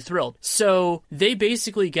Mavericks would be thrilled. So they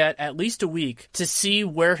basically get at least a week to see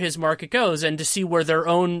where his market goes and to see where their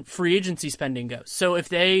own free agency spending goes. So if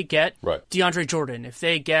they get DeAndre Jordan, if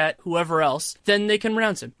they get whoever else, then they can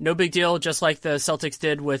renounce him. No big deal, just like the Celtics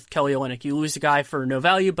did with Kelly Olynyk. You lose a guy for no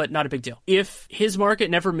value, but not a big deal. If his market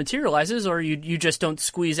never materializes, or you just don't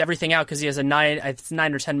squeeze everything out because he has a $9 or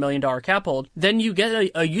 $10 million cap hold, then you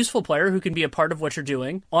get a useful player who can be a part of what you're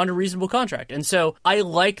doing on a reasonable contract. And so I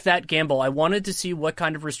like that gamble. I wanted to see what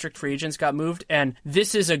kind of restrict free agents got moved, and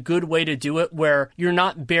this is a good way to do it where you're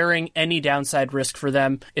not bearing any downside risk for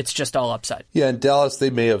them. It's just all upside. Yeah, in Dallas, they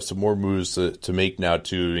may have some more moves to make now,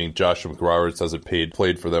 too. I mean, Joshua McRoberts hasn't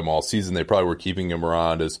played for them all season. They probably were keeping him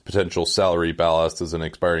around as potential salary ballast as an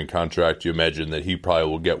expiring contract. You imagine that he probably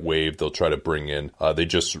will get waived. They'll try to bring in. They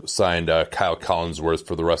just signed Kyle Collinsworth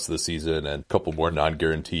for the rest of the season and a couple more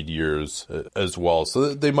non-guaranteed years as well.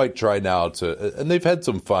 So they might try now and they've had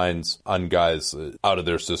some fines on guys out of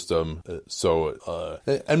their system.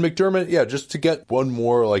 And McDermott, just to get one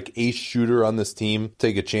more like ace shooter on this team,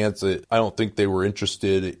 take a chance. I don't think they were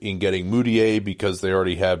interested in getting Moutier because they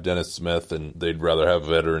already have Dennis Smith and they'd rather have a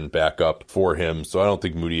veteran backup for him. So I don't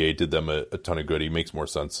think Moutier did them a ton of good. He makes more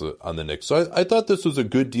sense on the Knicks. So I thought this was a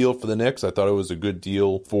good deal for the Knicks. I thought it was a good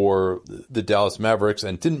deal for the Dallas Mavericks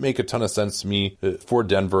and didn't make a ton of sense to me for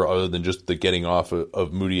Denver other than just the getting off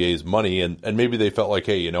of Moutier's money. And maybe they felt like,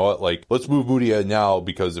 hey, you know what, like let's move Moutier now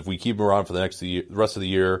because if we keep him around for the rest of the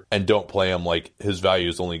year and don't play him, like his value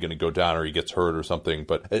is only going to go down or he gets hurt or something.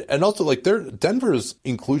 And also like Denver's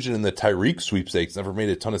inclusion in the Tyreek sweepstakes never made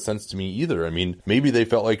a ton of sense to me either. I mean, maybe they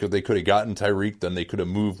felt like if they could have gotten Tyreek, then they could have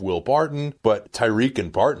moved Will Barton, but Tyreek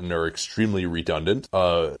and Barton are extremely redundant.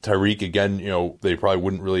 Tyreek, again, you know, they probably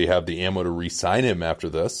wouldn't really have the ammo to re-sign him after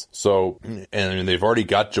this. So, and I mean, they've already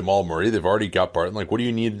got Jamal Murray. They've already got Barton. Like, what do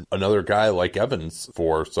you need another guy like Evans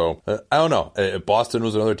for? So, I don't know. Boston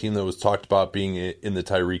was another team that was talked about being in the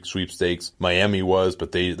Tyreek sweepstakes. Miami was,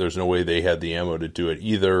 but there's no way they had the ammo to do it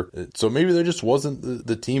either. So maybe there just wasn't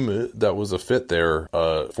the team that was a fit there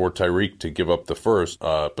for Tyreek to give up the first.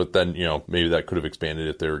 But then, you know, maybe that could have expanded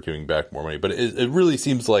if they were giving back more money. But it really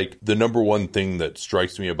seems like the number one thing that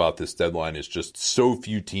strikes me about this deadline is just so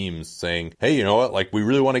few teams saying, hey, you know what, like we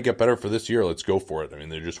really want to get better for this year. Let's go for it. I mean,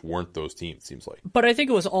 there just weren't those teams, seems like. But I think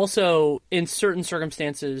it was also, in certain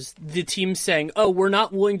circumstances, the teams saying, oh, we're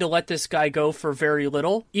not willing to let this guy go for very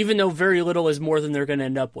little, even though very little is more than they're going to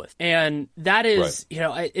end up with. And that is, right. You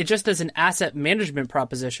know, it just as an asset management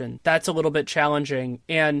proposition, that's a little bit challenging.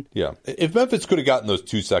 And yeah, if Memphis could have gotten those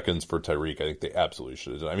 2 seconds for Tyreek, I think they absolutely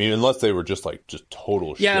should have. I mean, unless they were just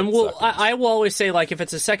total shit. Yeah, and I will always say, like, if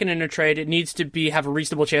it's a second in a trade, it needs to have a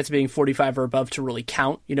reasonable chance of being 45 or above to really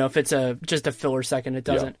count. You know, if it's just a filler second, it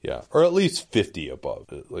doesn't. Yeah, or at least 50 above.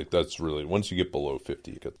 Like, that's really, once you get below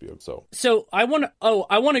 50, it gets to be So I want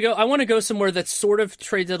to go somewhere that's sort of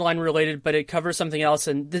trade deadline related, but it covers something else.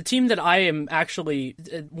 And the team that I am actually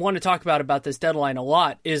want to talk about this deadline a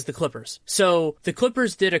lot is the Clippers. So the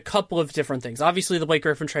Clippers did a couple of different things. Obviously, the Blake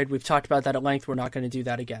Griffin trade, we've talked about that at length. We're not going to do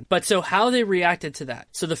that again. But so how they reacted to that.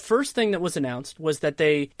 So the first thing that was announced was that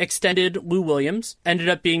they extended Lou Williams. Ended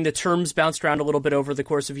up being the terms bounced around a little bit over the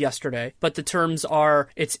course of yesterday. But the terms are,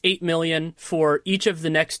 it's $8 million for each of the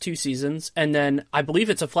next 2 seasons. And then I believe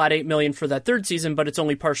it's a flat $8 million for that third season, but it's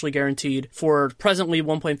only partially guaranteed. For presently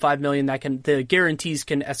 $1.5 million, the guarantees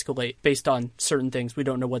can escalate based on certain things. We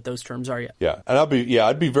don't know what those terms are yet. Yeah, and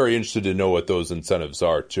I'd be very interested to know what those incentives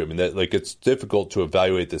are too. I mean, it's difficult to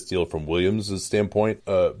evaluate this deal from Williams' standpoint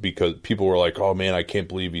because people were like, "Oh man, I can't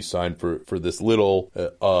believe he signed for this little."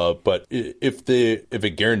 But if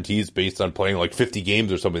it guarantees based on playing like 50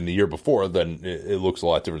 games or something the year before, then it looks a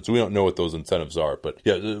lot different. So we don't know what those incentives are. But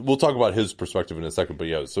yeah, we'll talk about his perspective in a second. But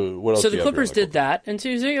yeah, so what else? So the Clippers did that, and so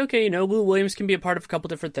you say, okay, you know, Lou Williams can be a part of a couple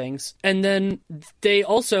different things, and then they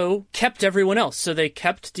also kept everyone else. So they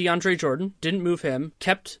kept DeAndre Jordan, didn't move him,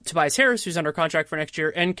 kept Tobias Harris, who's under contract for next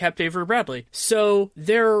year, and kept Avery Bradley. So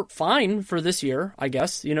they're fine for this year, I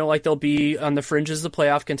guess. You know, like they'll be on the fringes of the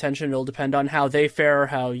playoff contention. It'll depend on how they fare,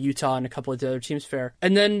 how Utah and a couple of the other teams fare.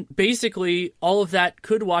 And then basically all of that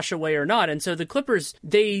could wash away or not. And so the Clippers,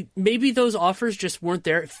 maybe those offers just weren't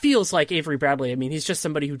there. It feels like Avery Bradley. I mean, he's just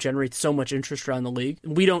somebody who generates so much interest around the league.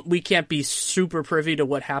 We can't be super privy to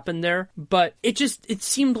what happened there, but it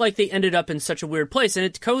seemed like they ended up in such a weird place. And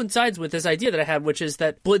it coincides with this idea that I had, which is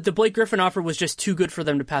that the Blake Griffin offer was just too good for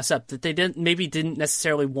them to pass up, that they didn't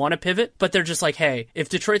necessarily want to pivot, but they're just like, hey, if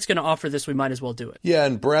Detroit's going to offer this, we might as well do it. Yeah,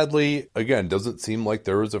 and Bradley, again, doesn't seem like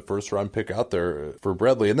there was a first-round pick out there for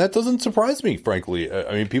Bradley, and that doesn't surprise me, frankly.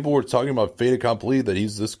 I mean, people were talking about fait accompli, that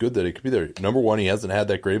he's this good that it could be there. Number one, he hasn't had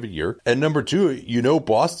that great of a year, and number two, you know,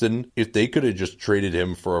 Boston, if they could have just traded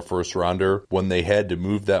him for a first-rounder when they had to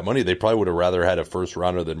move that money, they probably would have rather had a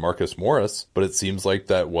first-rounder than Marcus Morris, but it seems like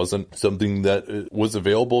that wasn't something that was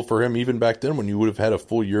available for him even back then when you would have had a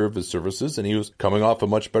full year of his services, and he was coming off a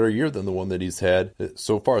much better year than the one that he's had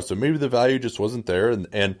so far. So maybe the value just wasn't there.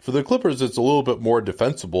 And for the Clippers, it's a little bit more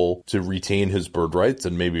defensible to retain his bird rights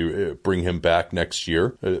and maybe bring him back next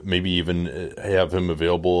year. Maybe even have him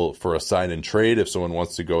available for a sign and trade if someone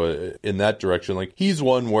wants to go in that direction. Like, he's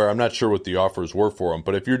one where I'm not sure what the offers were for him,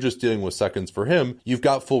 but if you're just dealing with seconds for him, you've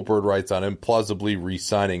got full bird rights on him, plausibly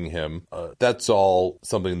re-signing him. That's all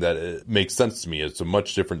something that makes sense to me. It's a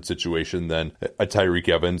much different situation than a Tyreek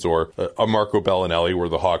Evans or a Marco Bellinelli, where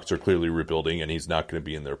the Hawks are clearly rebuilding and he's not going to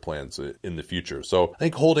be in their plans in the future. So I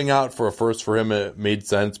think holding out for a first for him made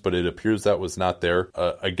sense, but it appears that was not there.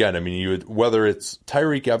 Again, I mean, whether it's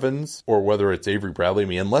Tyreek Evans or whether it's Avery Bradley, I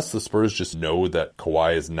mean, unless the Spurs just know that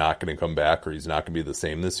Kawhi is not going to come back or he's not going to be the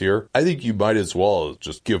same this year, I think you might as well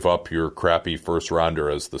just give up your crappy first rounder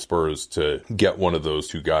as the Spurs to get one of those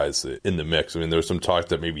two guys in the mix. I mean, there's some talk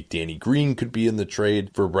that maybe Danny Green could be in the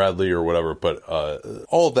trade for Bradley or whatever, but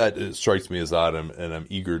all of that strikes me as odd, and I'm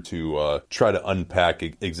eager to try to unpack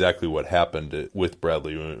exactly what happened with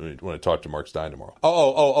Bradley when I talk to Mark Stein tomorrow.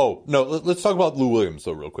 No, let's talk about Lou Williams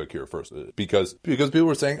though real quick here first, because people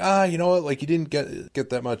were saying, you know what, like he didn't get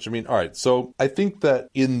that much. I mean, all right, so I think that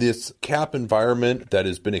in this cap environment that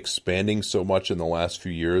has been expanding so much in the last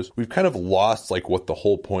few years, we've kind of lost like what the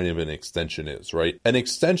whole point of an extension is, right? An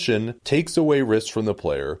extension takes away risk from the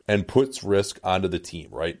player and puts risk onto the team,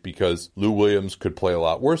 right? Because Lou Williams could play a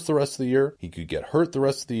lot worse the rest of the year, he could get hurt the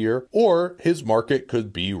rest of the year, or his market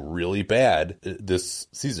could be really bad this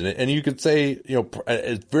season. And you could say, you know,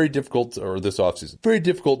 it's very difficult, or this offseason, very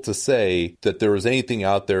difficult to say that there was anything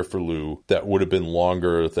out there for Lou that would have been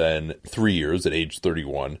longer than 3 years at age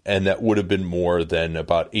 31, and that would have been more than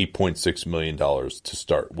about $8.6 million to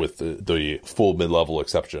start with the full mid-level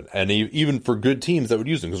exception. And even for good teams that would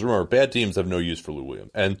use him, because remember, bad teams have no use for Lou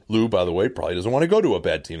Williams. And Lou, by the way, probably doesn't want to go to a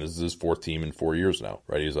bad team. This is his fourth team in 4 years now,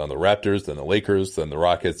 right? He was on the Raptors, then the Lakers, then the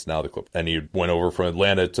Rockets, now the Clippers. And he went over from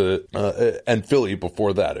Atlanta to and Philly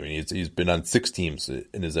before that. I mean, he's been on 6 teams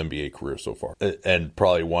in his NBA career so far, and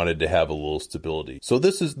probably wanted to have a little stability. So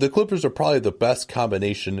the Clippers are probably the best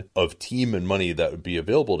combination of team and money that would be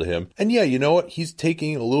available to him. And yeah, you know what? He's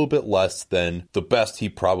taking a little bit less than the best he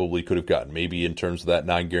probably could have gotten. Maybe in terms of that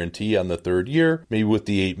non-guarantee on the third year, maybe with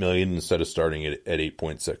the $8 million instead of starting at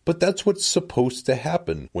 8.6. But that's what's supposed to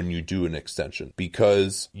happen when you do an extension,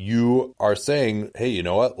 because you are saying, hey, you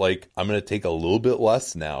know what? Like, I'm going to take a little bit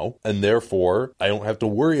less now, and therefore I don't have to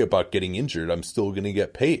worry about getting injured. I'm still going to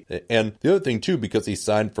get paid. And the other thing too, because he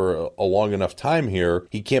signed for a long enough time here,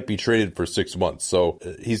 he can't be traded for 6 months. So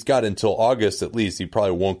he's got until August at least. He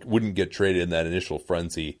probably wouldn't get traded in that initial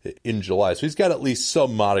frenzy in July. So he's got at least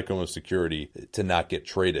some modicum of security to not get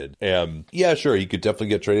traded. And yeah, sure, he could definitely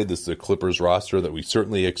get traded. This is a Clippers roster that we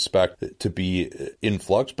certainly expect to be in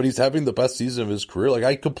flux, but he's having the best season of his career. Like,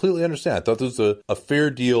 I completely understand. I thought this was a fair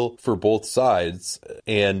deal for both sides.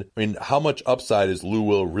 And I mean, how much upside is Lou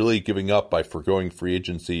Will really giving up by forgoing free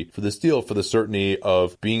agency for this deal, for the certainty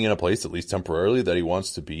of being in a place, at least temporarily, that he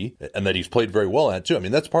wants to be, and that he's played very well at too? I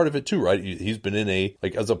mean, that's part of it too, right? He's been in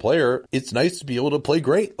as a player, it's nice to be able to play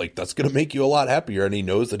great. Like, that's going to make you a lot happier. And he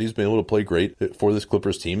knows that he's been able to play great for this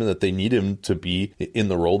Clippers team, and that they need him to be in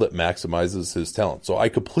the role that maximizes his talent. So I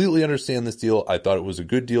completely understand this deal. I thought it was a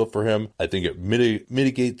good deal for him. I think it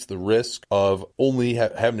mitigates the risk of only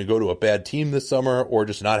having to go to a bad team this summer, or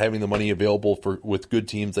just not having the money available with good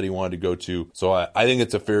teams that he wanted to go to. So I think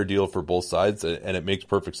it's a fair deal for both sides, and it makes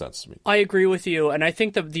perfect sense to me. I agree with you. And I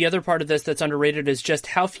think the other part of this that's underrated is just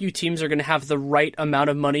how few teams are going to have the right amount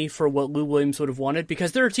of money for what Lou Williams would have wanted,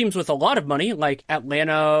 because there are teams with a lot of money like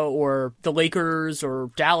Atlanta or the Lakers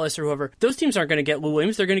or Dallas or whoever. Those teams aren't going to get Lou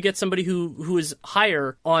Williams. They're going to get somebody who is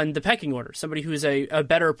higher on the pecking order, somebody who is a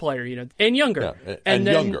better player, and younger. Yeah, and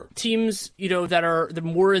then younger teams, that are the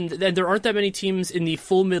more and there aren't that many teams in the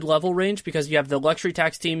full mid-level range, because you have the luxury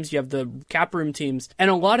tax teams, you have the cap room teams, and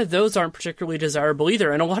a lot of those aren't particularly desirable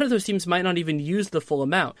either. And a lot of those teams might not even use the full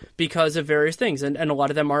amount because of various things, and a lot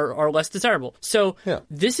of them are less desirable. So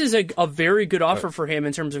This is a very good offer for him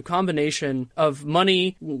in terms of combination of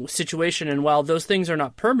money, situation, and while those things are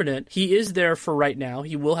not permanent, he is there for right now.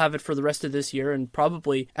 He will have it for the rest of this year and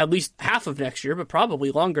probably at least half of next year, but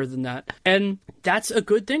probably longer than that. And that's a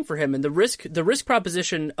good thing for him. And the risk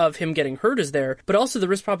proposition of him getting hurt is there, but also the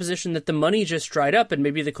risk proposition that the money just dried up and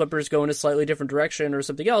maybe the Clippers go in a slightly different direction or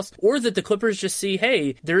something else, or that the Clippers just see,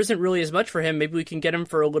 hey, there isn't really as much for him. Maybe we can get him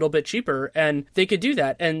for a little bit cheaper, and they could do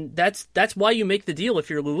that. And that's why you make the deal if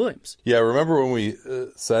you're Lou Williams. Yeah, remember when we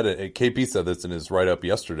said it, KP said this in his write-up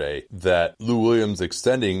yesterday, that Lou Williams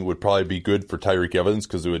extending would probably be good for Tyreke Evans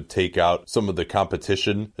because it would take out some of the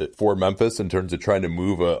competition for Memphis in terms of trying to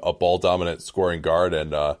move a ball-dominant scoring guard,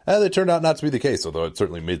 and it turned out not to be the case, although it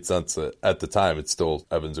certainly made sense at the time. It's still,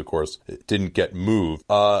 Evans, of course, didn't get moved.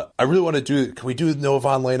 I really want to can we do Noah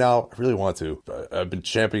Vonleh now? I really want to. I've been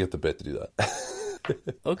champing at the bit to do that.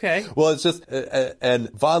 Okay. Well, it's just,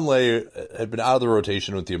 and Vonleh had been out of the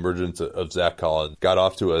rotation with the emergence of Zach Collins, got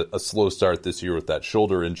off to a slow start this year with that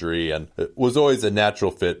shoulder injury, and it was always a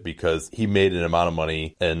natural fit because he made an amount of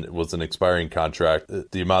money and it was an expiring contract.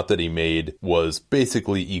 The amount that he made was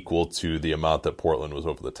basically equal to the amount that Portland was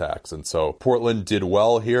over the tax. And so Portland did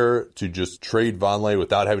well here to just trade Vonleh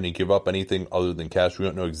without having to give up anything other than cash. We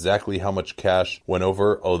don't know exactly how much cash went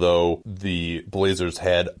over, although the Blazers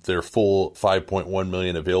had their full $5.1 $2.1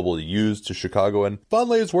 million available to use to Chicago, and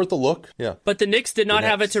Vonleh is worth a look. Yeah. But the Knicks did not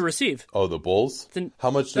have it to receive. Oh, the Bulls?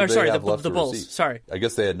 How much did they have left to Bulls. receive? Sorry. I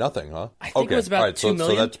guess they had nothing, huh? I think it was about $2 million.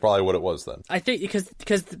 So that's probably what it was then. I think because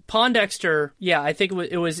Pondexter, I think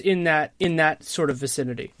it was in that sort of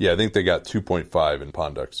vicinity. Yeah, I think they got 2.5 in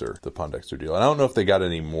the Pondexter deal. And I don't know if they got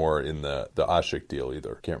any more in the Asik deal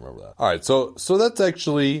either. Can't remember that. All right, so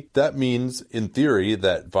that means in theory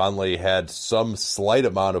that Vonleh had some slight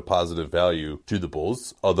amount of positive value to the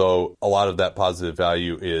Bulls, although a lot of that positive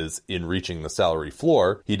value is in reaching the salary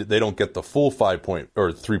floor. They don't get the full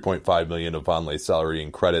 $3.5 million of Vonleh's salary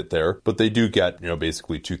in credit there, but they do get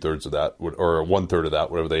basically 2/3 of that, or 1/3 of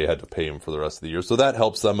that, whatever they had to pay him for the rest of the year. So that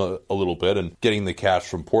helps them a little bit, and getting the cash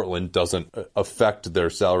from Portland doesn't affect their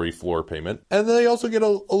salary floor payment. And then they also get a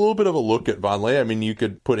little bit of a look at Vonleh. I mean, you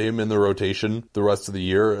could put him in the rotation the rest of the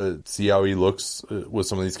year, see how he looks with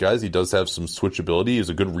some of these guys. He does have some switchability. He's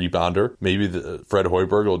a good rebounder. Maybe Fred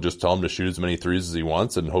Hoiberg will just tell him to shoot as many threes as he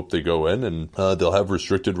wants and hope they go in, and they'll have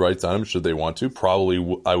restricted rights on him should they want to.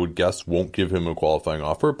 Probably, I would guess, won't give him a qualifying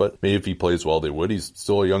offer, but maybe if he plays well, they would. He's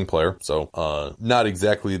still a young player, so not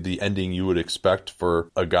exactly the ending you would expect for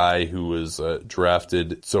a guy who was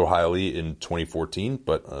drafted so highly in 2014,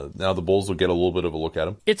 but now the Bulls will get a little bit of a look at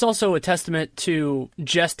him. It's also a testament to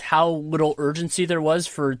just how little urgency there was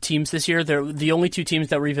for teams this year. The only two teams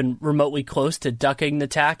that were even remotely close to ducking the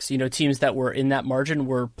tax, teams that were in that margin,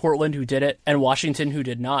 were Portland, who did it, and Washington, who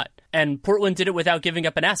did not. And Portland did it without giving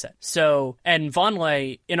up an asset. So, and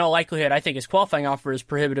Vonleh, in all likelihood, I think his qualifying offer is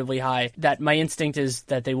prohibitively high. That my instinct is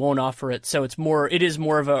that they won't offer it. So it is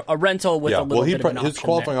more of a rental with a little bit of an option. His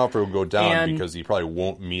qualifying offer will go down because he probably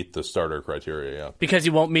won't meet the starter criteria. Yeah, because he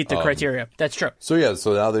won't meet the criteria. That's true. So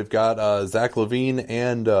now they've got Zach LaVine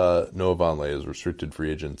and Noah Vonleh as restricted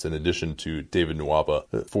free agents, in addition to David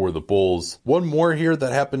Nwaba for the Bulls. One more here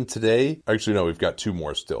that happened today. Actually, no, we've got two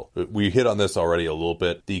more still. We hit on this already a little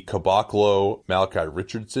bit. The Caboclo Malachi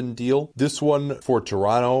Richardson deal. This one for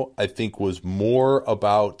Toronto, I think, was more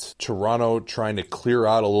about Toronto trying to clear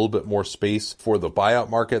out a little bit more space for the buyout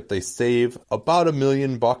market. They save about $1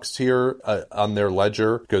 million here on their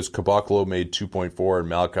ledger because Caboclo made 2.4 and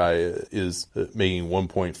Malachi is making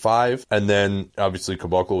 1.5. And then obviously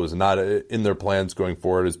Caboclo is not in their plans going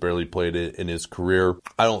forward, has barely played it in his career.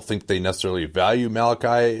 I don't think they necessarily value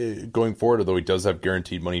Malachi going forward, although he does have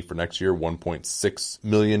guaranteed money for next year, $1.6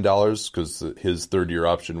 million, because his third-year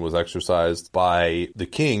option was exercised by the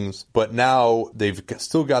Kings. But now they've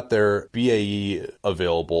still got their BAE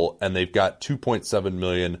available, and they've got $2.7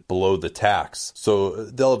 million below the tax. So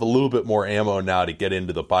they'll have a little bit more ammo now to get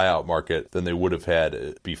into the buyout market than they would have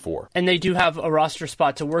had before. And they do have a roster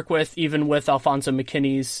spot to work with, even with Alfonso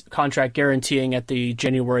McKinney's contract guaranteeing at the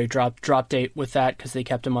January drop date with that, because they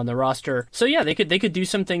kept him on the roster. So yeah, they could do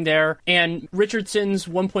something there. And Richardson's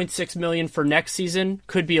 $1.6 million for next season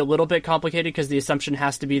could be a little bit complicated because the assumption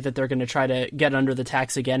has to be that they're going to try to get under the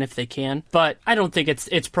tax again if they can. But I don't think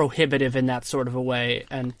it's prohibitive in that sort of a way.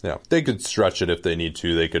 And yeah, they could stretch it if they need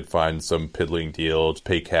to. They could find some piddling deal to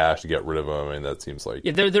pay cash to get rid of him. I mean, that seems like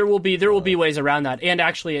there will be ways around that. And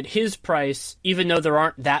actually, at his price, even though there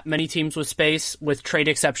aren't that many teams with space, with trade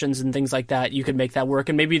exceptions and things like that, you could make that work.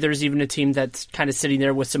 And maybe there's even a team that's kind of sitting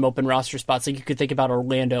there with some open roster spots. Like you could think about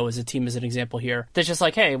Orlando as a team as an example here. That's just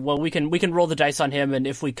like, hey, well, we can roll the dice on him, and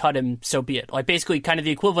if we cut him, so be it. Like basically kind of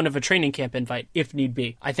the equivalent of a training camp invite if need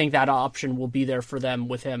be. I think that option will be there for them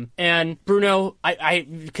with him. And Bruno, I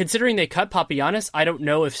considering they cut Papagiannis, I don't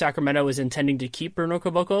know if Sacramento is intending to keep Bruno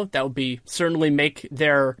Caboclo. That would be certainly make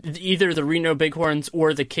their either the Reno Bighorns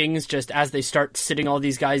or the Kings, just as they start sitting all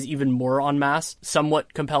these guys even more en masse,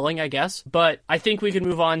 somewhat compelling, I guess. But I think we can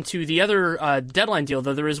move on to the other deadline deal,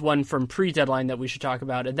 though there is one from pre-deadline that we should talk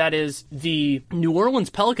about, and that is the New Orleans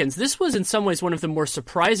Pelicans. This was in some ways one of the more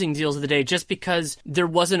surprising deals of the day, just because there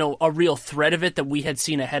wasn't a real threat of it that we had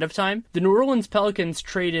seen ahead of time. The New Orleans Pelicans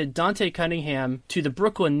traded Dante Cunningham to the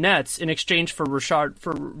Brooklyn Nets in exchange for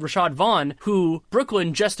Rashad Vaughn, who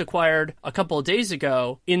Brooklyn just acquired a couple of days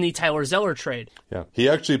ago in the Tyler Zeller trade. Yeah, he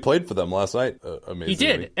actually played for them last night, amazingly. He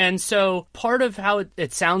did, and so part of how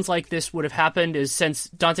it sounds like this would have happened is since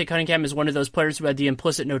Dante Cunningham is one of those players who had the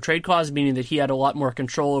implicit no-trade clause, meaning that he had a lot more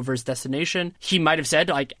control over his destination, he might have said,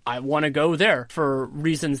 like, I want to go there for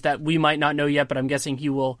reasons that we might not know yet, but I'm guessing he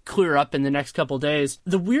will clear up in the next couple days.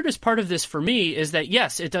 The weirdest part of this for me is that,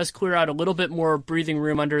 yes, it does clear out a little bit more breathing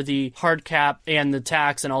room under the hard cap and the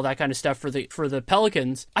tax and all that kind of stuff for the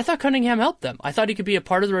Pelicans. I thought Cunningham helped them. I thought he could be a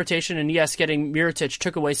part of the rotation, and yes, getting Mirotic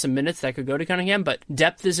took away some minutes that could go to Cunningham, but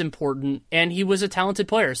depth is important, and he was a talented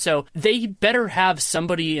player. So they better have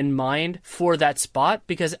somebody in mind for that spot,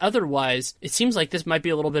 because otherwise it seems like this might be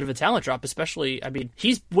a little bit of a talent drop, especially, I mean,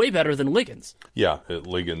 he's way better than Liggins. Yeah,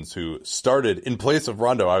 Liggins, who started in place of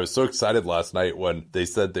Rondo. I was so excited last night when they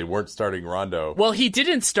said they weren't starting Rondo. Well, he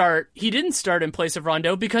didn't start in place of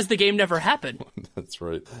Rondo because the game never happened. That's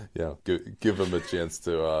right. Yeah, give him a chance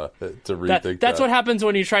to rethink That's what happens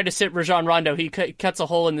when you try to sit Rajon Rondo. He cuts a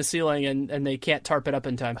hole in the ceiling and they can't tarp it up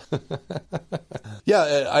in time.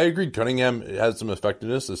 Yeah, I agree. Cunningham has some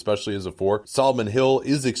effectiveness, especially as a 4. Solomon Hill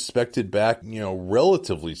is expected back,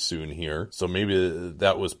 relatively soon here. So maybe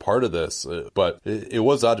that was part of this. But it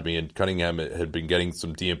was odd to me. And Cunningham had been getting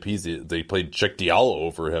some DMPs. They played Cheick Diallo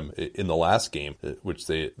over him in the last game, which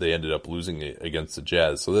they ended up losing against the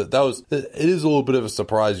Jazz. So it is a little bit of a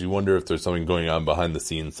surprise. You wonder if there's something going on behind the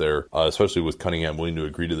scenes there, especially with Cunningham willing to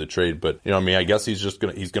agree to the trade. But, I guess he's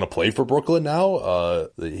gonna play for Brooklyn now.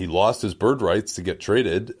 He lost his bird rights to get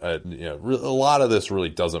traded. A lot of this really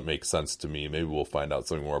doesn't make sense to me. Maybe we'll find out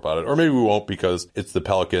something more about it, or maybe we won't, because it's the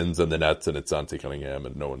Pelicans and the Nets and it's Dante Cunningham,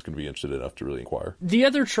 and no one's going to be interested enough to really inquire. The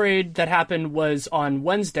other trade that happened was on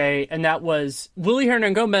Wednesday, and that was Willy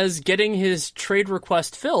Hernangomez getting his trade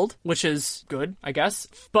request filled, which is good, I guess,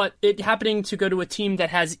 but it happening to go to a team that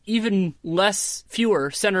has even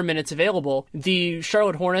fewer center minutes available. The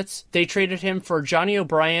Charlotte Hornets, they traded him for Johnny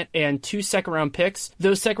O'Bryant and 2 second-round picks.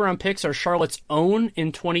 Those second-round picks are Charlotte's own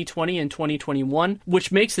in 2020 and 2021,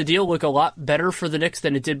 which makes the deal look a lot better for the Knicks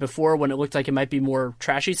than it did before, when it looked like it might be more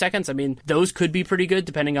trashy seconds. I mean, those could be pretty good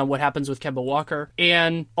depending on what happens with Kemba Walker.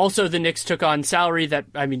 And also the Knicks took on salary that,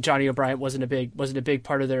 Johnny O'Bryant wasn't a big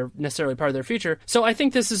part of their future. So I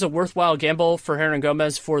think this is a worthwhile gamble for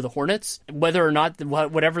Hernangomez for the Hornets, whether or not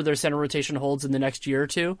whatever their center rotation holds in the next year or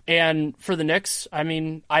two. And for the Knicks,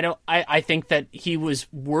 I think that he was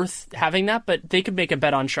worth having that, but they could make a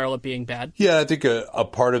bet on Charlotte being bad. Yeah, I think a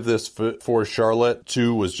part of this for Charlotte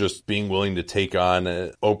too was just being willing to take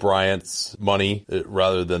on O'Bryant's money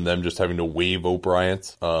rather than them just having to waive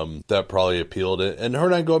O'Bryant. That probably appealed. And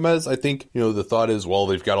Hernangomez, I think, the thought is, well,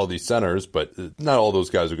 they've got all these centers, but not all those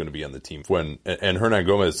guys are going to be on the team. And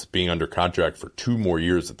Hernangomez being under contract for 2 more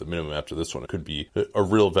years at the minimum after this one, it could be a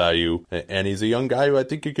real value. And he's a young guy who I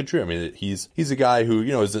think could contribute. He's a guy who,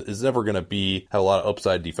 is never going to have a lot of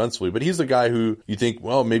upside defensively, but he's a guy who you think,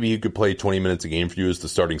 well, maybe he could play 20 minutes a game for you as the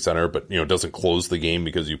starting center, but, doesn't close the game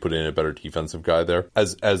because you put in a better defensive guy there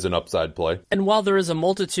as an upside play. And while there is a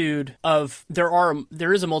multitude of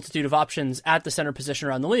options at the center position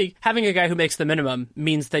around the league, having a guy who makes the minimum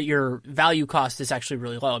means that your value cost is actually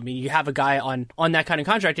really low. You have a guy on that kind of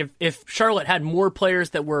contract. If Charlotte had more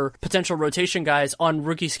players that were potential rotation guys on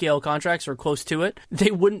rookie scale contracts or close to it,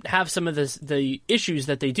 they wouldn't have some of the issues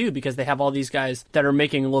that they do, because they have all these guys that are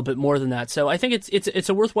making a little bit more than that. So I think it's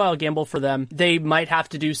a worthwhile gamble for them. They might have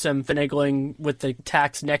to do some finagling with the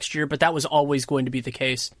tax next year, but that was always going to be the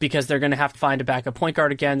case, because they're going to have to find a backup point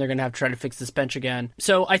guard again. They're going to have to try to fix this bench again.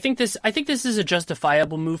 So I think this is a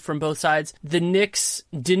justifiable move from both sides. The Knicks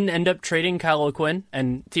didn't end up trading Kyle O'Quinn,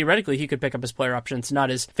 and theoretically he could pick up his player options,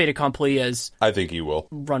 not as fait accompli as I think he will.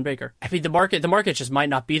 Ron Baker. The market just might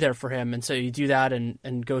not be there for him, and so you do that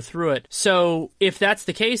and go through it. So if that's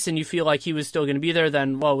the case and you feel like he was still going to be there,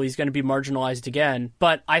 then, well, he's going to be marginalized again.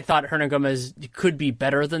 But I thought Hernangomez could be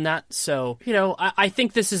better than that. So, I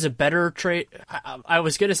think this is a better trade. I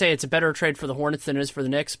was going to say it's a better trade for the Hornets than it is for the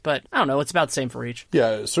Knicks, but I don't know. It's about the same for each.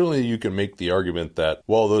 Yeah, certainly you can make the argument that,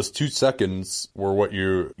 well, those 2 seconds were what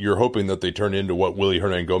you're hoping that they turn into what Willy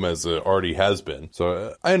Hernangomez already has been.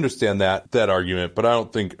 So I understand that argument, but I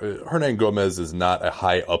don't think Hernangomez is not a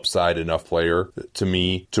high upside enough player to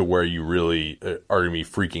me to where you really are going to be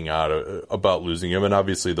freaking out about losing him. And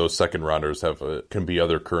obviously those second rounders can be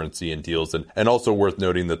other currency and deals. And also worth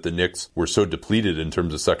noting that the Knicks were so depleted in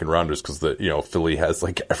terms of second rounders because Philly has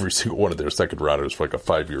like every single one of their second rounders for like a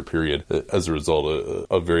 5-year period as a result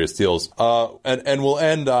of various deals. And we'll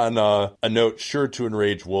end on a note sure to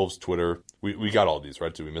enrage Wolves Twitter. we got all these,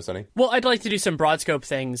 right? Did we miss any? Well, I'd like to do some broad scope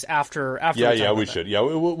things after. Yeah, we should. Yeah,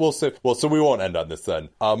 we'll say. Well, so we won't end on this then.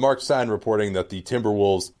 Mark Stein reporting that the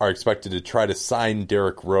Timberwolves are expected to try to sign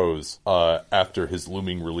Derrick Rose after his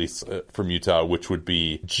looming release from Utah, which would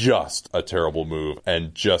be just a terrible move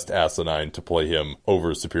and just asinine to play him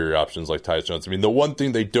over superior options like Tyus Jones. I mean, the one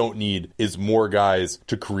thing they don't need is more guys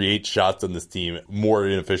to create shots on this team more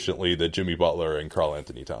inefficiently than Jimmy Butler and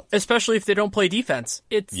Karl-Anthony Towns. Especially if they don't play defense.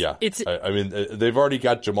 I mean, they've already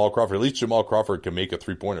got Jamal Crawford. At least Jamal Crawford can make a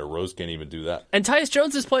three-pointer. Rose can't even do that. And Tyus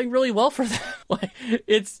Jones is playing really well for them.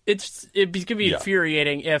 It's going to be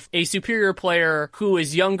infuriating if a superior player who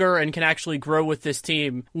is younger and can actually grow with this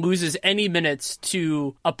team loses any minutes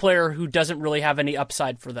to a player who doesn't really have any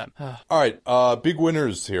upside for them. All right, big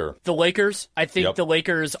winners here. The Lakers. I think the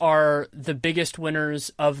Lakers are the biggest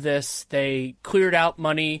winners of this. They cleared out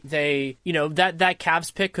money. They, that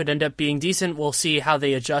Cavs pick could end up being decent. We'll see how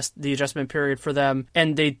they adjust the adjustment period for them.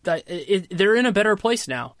 And they're in a better place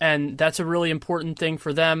now. And that's a really important thing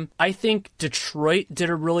for them. I think Detroit did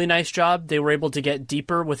a really nice job. They were able to get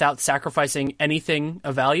deeper without sacrificing anything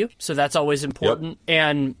of value. So that's always important.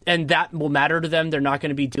 And that will matter to them. They're not going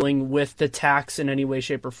to be dealing with the tax in any way,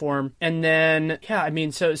 shape, or form. And then,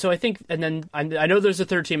 so I think, and then I know there's a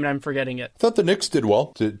third team and I'm forgetting it. I thought the Knicks did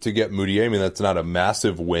well to get Moutier. I mean, that's not a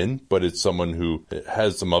massive win, but it's someone who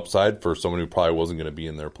has some upside for someone who probably wasn't going to be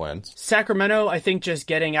in their plans. Sacramento, I think just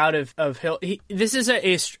getting out of Hill, this is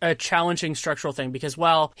a challenging structural thing because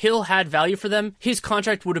while Hill had value for them, his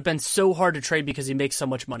contract would have been so hard to trade because he makes so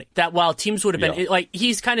much money. That while teams would have been,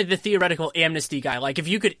 he's kind of the theoretical amnesty guy. Like if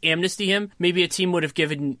you could amnesty him, maybe a team would have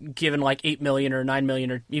given like $8 million or $9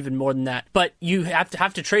 million or even more than that. But you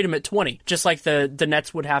have to trade him at 20, just like the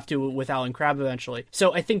Nets would have to with Allen Crabbe eventually.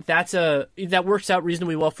 So I think that works out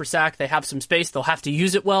reasonably well for Sac. They have some space. They'll have to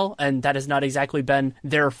use it well, and that has not exactly been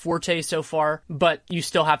their forte so far, but you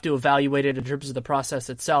still have to evaluate it in terms of the process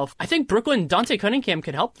itself. I think Brooklyn, Dante Cunningham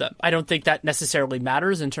can help them. I don't think that necessarily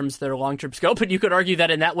matters in terms of their long-term scope, but you could argue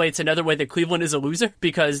that in that way, it's another way that Cleveland is a loser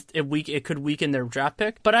because it could weaken their draft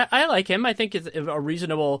pick. But I like him. I think it's a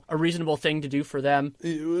reasonable thing to do for them.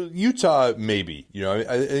 Utah, maybe.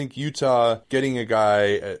 I think Utah getting a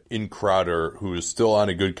guy in Crowder who is still on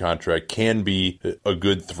a good contract can be a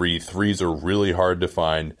good three. Threes are really hard to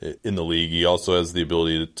find in the league. He also has the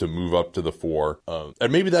ability to move up to the 4.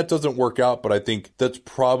 And maybe that doesn't work out, but I think that's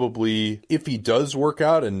probably, if he does work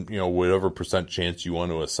out and, whatever percent chance you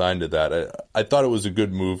want to assign to that, I thought it was a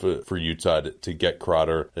good move for Utah to get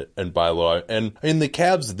Crowder and buy low. And in the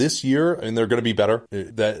Cavs this year, they're going to be better.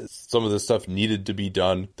 That some of this stuff needed to be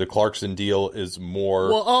done. The Clarkson deal is more.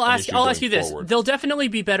 Well, I'll ask you this: forward. They'll definitely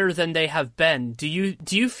be better than they have been. Do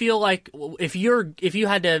you feel like if you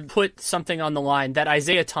had to put something on the line that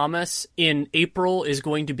Isaiah Thomas in April is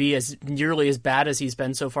going to be as nearly as bad as he's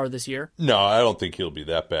been so far this year? No, I don't think he'll be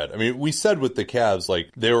that bad. I mean, we said with the Cavs,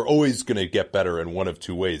 they were always going to get better in one of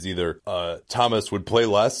two ways. Either Thomas would play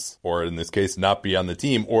less, or in this case, not be on the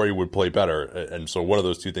team, or he would play better. And so one of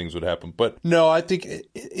those two things would happen. But no, I think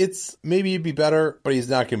it's maybe he'd be better, but he's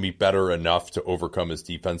not going to be better enough to overcome his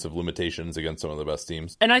defensive limitations against some of the best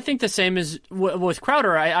teams. And I think the same is with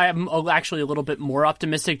Crowder. I'm actually a little bit more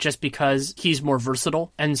optimistic just because he's more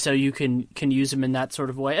versatile. And so you can use him in that sort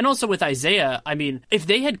of way. And also with Isaiah, I mean, if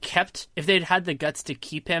they'd had the guts to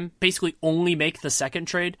keep him, basically only make the second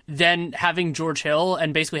trade, then having George Hill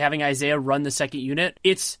and basically having Isaiah run the second unit,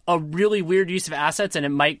 it's a really weird use of assets and it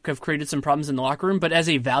might have created some problems in the locker room. But as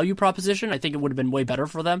a value proposition, I think it would have been way better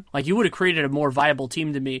for them. You would have created a more viable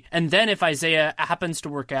team to me. And then if Isaiah happens to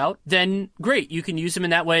work out, then great. You can use him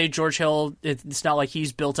in that way. George Hill, it's not like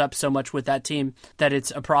he's built up so much with that team that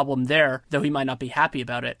it's a problem there, though he might not be happy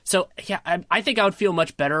about it. So yeah, I think I would feel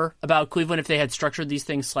much better about Cleveland if they had structured these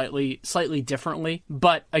things slightly differently.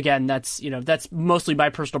 But again, that's mostly my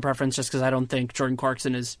personal preference just because I don't think Jordan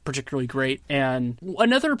Clarkson is particularly great. And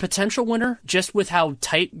another potential winner, just with how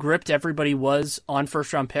tight gripped everybody was on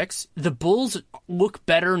first round picks, the Bulls look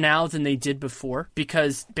better now than they did before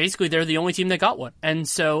because basically they're the only team that got one. And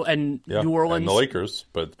New Orleans and the Lakers,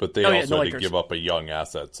 but they also had to give up a young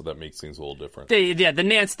asset, so that makes things a little different.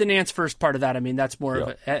 The Nance first part of that, I mean, that's more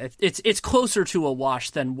of it's closer to a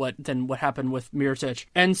wash than what happened with Mirotic.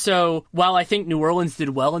 And so while I think New Orleans did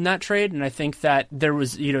well in that trade, and I think that there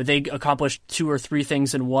was, they accomplished 2 or 3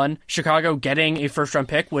 things in one, Chicago getting a first round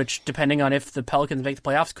pick, which depending on if the Pelicans make the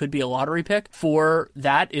playoffs could be a lottery pick, for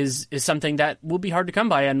that is something that will be hard to come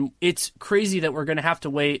by. And it's crazy that we're going to have to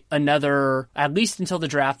wait another, at least until the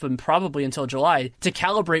draft, but probably until July, to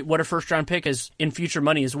calibrate what a first round pick is in future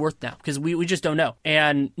money is worth now, because we just don't know.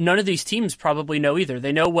 And none of these teams probably know either.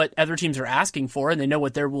 They know what other teams are asking for, and they know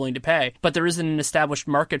what they're willing to pay, but there isn't an established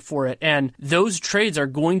market for it. And those trades are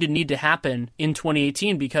going to need to happen in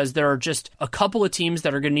 2018 because there are just a couple of teams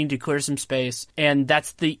that are going to need to clear some space. And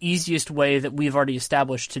that's the easiest way that we've already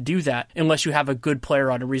established to do that, unless you have a good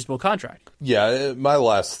player on a reasonable contract. Yeah, my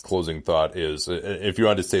last closing thought is, if you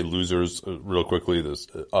wanted to say losers real quickly, this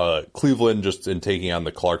Cleveland just in taking on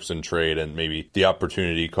the Clarkson trade and maybe the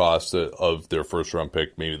opportunity cost of their first round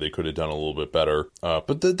pick, maybe they could have done a little bit better.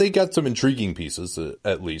 But they got some intriguing pieces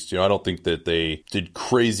at least. I don't think that they did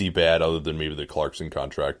crazy bad other than maybe the Clarkson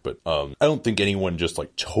contract, but I don't think anyone just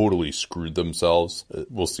like totally screwed themselves.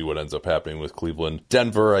 We'll see what ends up happening with Cleveland.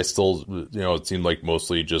 Denver, I still, it seemed like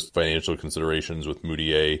mostly just financial considerations with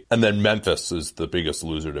Moutier. And then Memphis is the biggest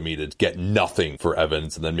loser to me to get nothing for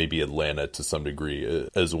Evans, and then maybe Atlanta to some degree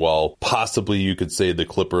as well. Possibly you could say the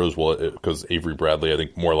Clippers, well, because Avery Bradley, I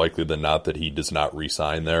think more likely than not that he does not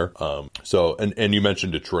re-sign there. And you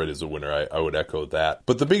mentioned Detroit as a winner. I would echo that.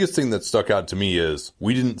 But the biggest thing that stuck out to me is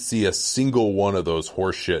we didn't see a single one of those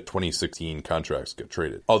horseshit 2016 contracts get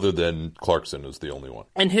traded, other than Clarkson is the only one.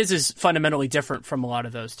 And his is fundamentally different from a lot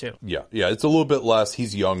of those too. Yeah, it's a little bit less.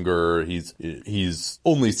 He's younger. He's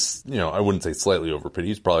only, I wouldn't say slightly overpaid.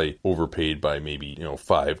 He's probably overpaid by maybe,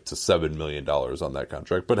 $5 to $7 million on that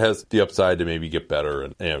contract, but has the upside to maybe get better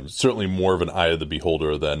and certainly more of an eye of the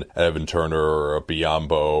beholder than Evan Turner or a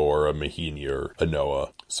Biyombo or a Mahinmi or a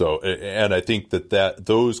Noah. So, and I think that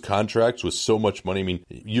those contracts with so much money, I mean,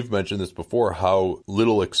 you've mentioned this before, how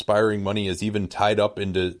little expiring money is even tied up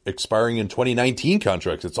into expiring in 2019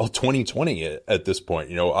 contracts. It's all 2020 at this point.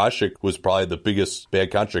 Asik was probably the biggest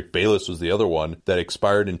bad contract. Bayless was the other one that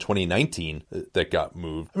expired in 2019 that got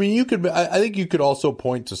moved. I mean, I think you could also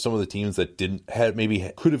point to some of the teams that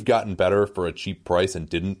could have gotten better for a cheap price and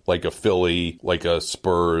didn't, like a Philly, like a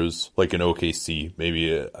Spurs, like an OKC,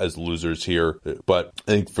 maybe as losers here. But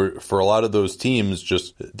I think for a lot of those teams,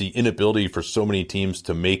 just the inability for so many teams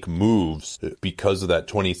to make moves because of that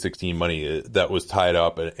 2016 money that was tied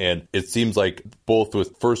up. And it seems like both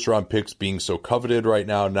with first round picks being so coveted right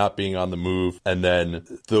now, not being on the move, and then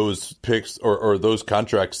those picks or those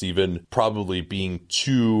contracts even probably being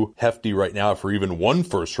too hefty right now for even one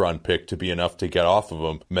first round pick to be enough to get off of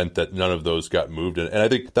them, meant that none of those got moved. And I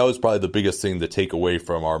think that was probably the biggest thing to take away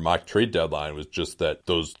from our mock trade deadline, was just that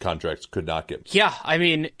those contracts could not get moved. Yeah, I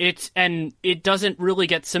mean, it doesn't really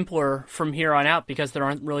get simpler from here on out because there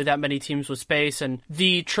aren't really that many teams with space, and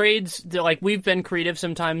the trades, like, we've been creative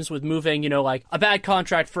sometimes with moving, like a bad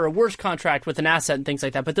contract for a worse contract with an asset and things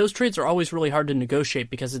like that, but those trades are always really hard to negotiate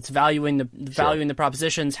because it's valuing the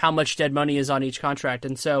propositions, how much dead money is on each contract.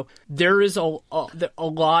 And so there is a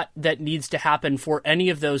lot that needs to happen for any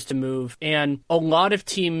of those to move, and a lot of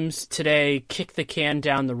teams today kick the can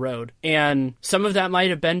down the road, and some of that might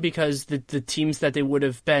have been because the teams that they would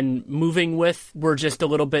have been moving with were just a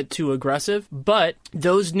little bit too aggressive, but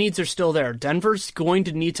those needs are still there. Denver's going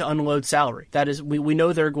to need to unload salary. That is, we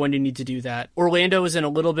know they're going to need to do that. Orlando is in a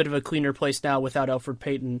little bit of a cleaner place now without Elfrid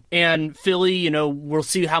Payton, and Philly, we'll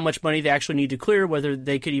see how much money they actually need to clear, whether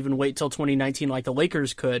they could even wait till 2019 like the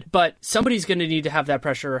Lakers could, but somebody's going to need to have that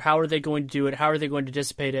pressure. How are they going to do it? How are they going to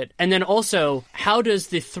dissipate it? And then also, how does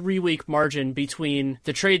the 3-week margin between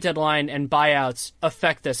the trade deadline and buyouts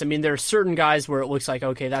affect this? I mean, there are certain guys where it looks like,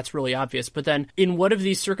 okay, that's really obvious, but then in what of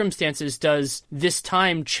these circumstances does this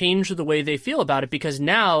time change the way they feel about it? Because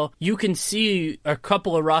now you can see a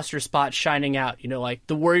couple of roster spots shining out, like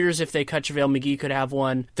the Warriors, if they cut JaVale McGee, could have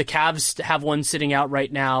one. The Cavs have one sitting out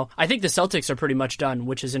right now. I think the Celtics are pretty much done,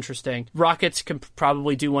 which is interesting. Rockets can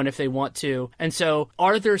probably do one if they want to. And so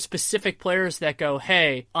are there specific players that go,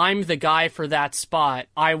 hey, I'm the guy for that spot.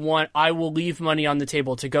 I will leave money on the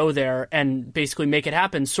table to go there and basically make it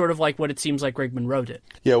happen, sort of like what it seems like Greg Monroe did.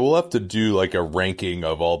 Yeah, we'll have to do like a ranking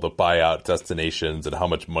of all the buyout destinations and how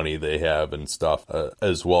much money they have and stuff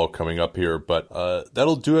as well coming up here. But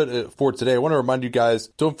that'll do it for today. I want to remind you guys,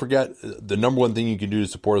 don't forget, the number one thing you can do to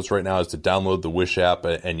support us right now is to download the Wish app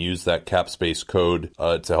and use that CapSpace code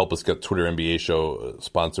to help us get Twitter NBA Show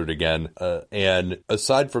sponsored again. And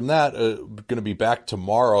aside from that, going to be back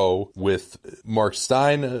tomorrow with Mark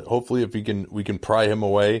Stein. Hopefully, if we can pry him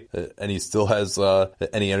away and he still has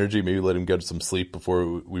any energy, maybe let him get some sleep before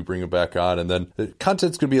we bring him back on. And then the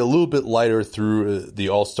content's going to be a little bit lighter through the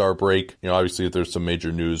All-Star break. Obviously, if there's some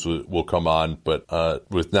major news, we'll come on. But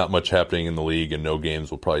with not much happening in the league and no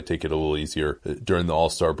games, we'll probably take it a little easier during the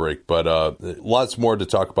All-Star break. But lots more to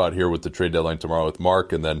talk about here with the trade deadline tomorrow with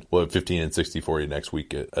Mark. And then we'll have 15 and 60 for you next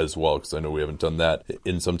week as well, because I know we haven't done that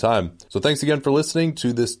in some time. So thanks again for listening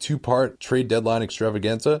to this 2-part trade deadline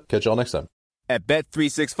extravaganza. Catch y'all next time. At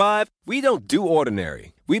Bet365, we don't do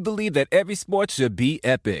ordinary. We believe that every sport should be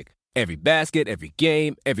epic. Every basket, every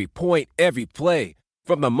game, every point, every play.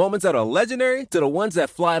 From the moments that are legendary to the ones that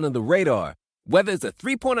fly under the radar. Whether it's a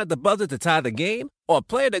three-pointer at the buzzer to tie the game or a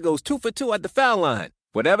player that goes 2 for 2 at the foul line.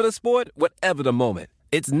 Whatever the sport, whatever the moment.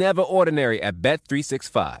 It's never ordinary at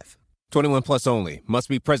Bet365. 21 plus only. Must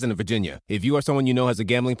be present in Virginia. If you or someone you know has a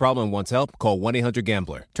gambling problem and wants help, call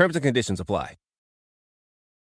 1-800-GAMBLER. Terms and conditions apply.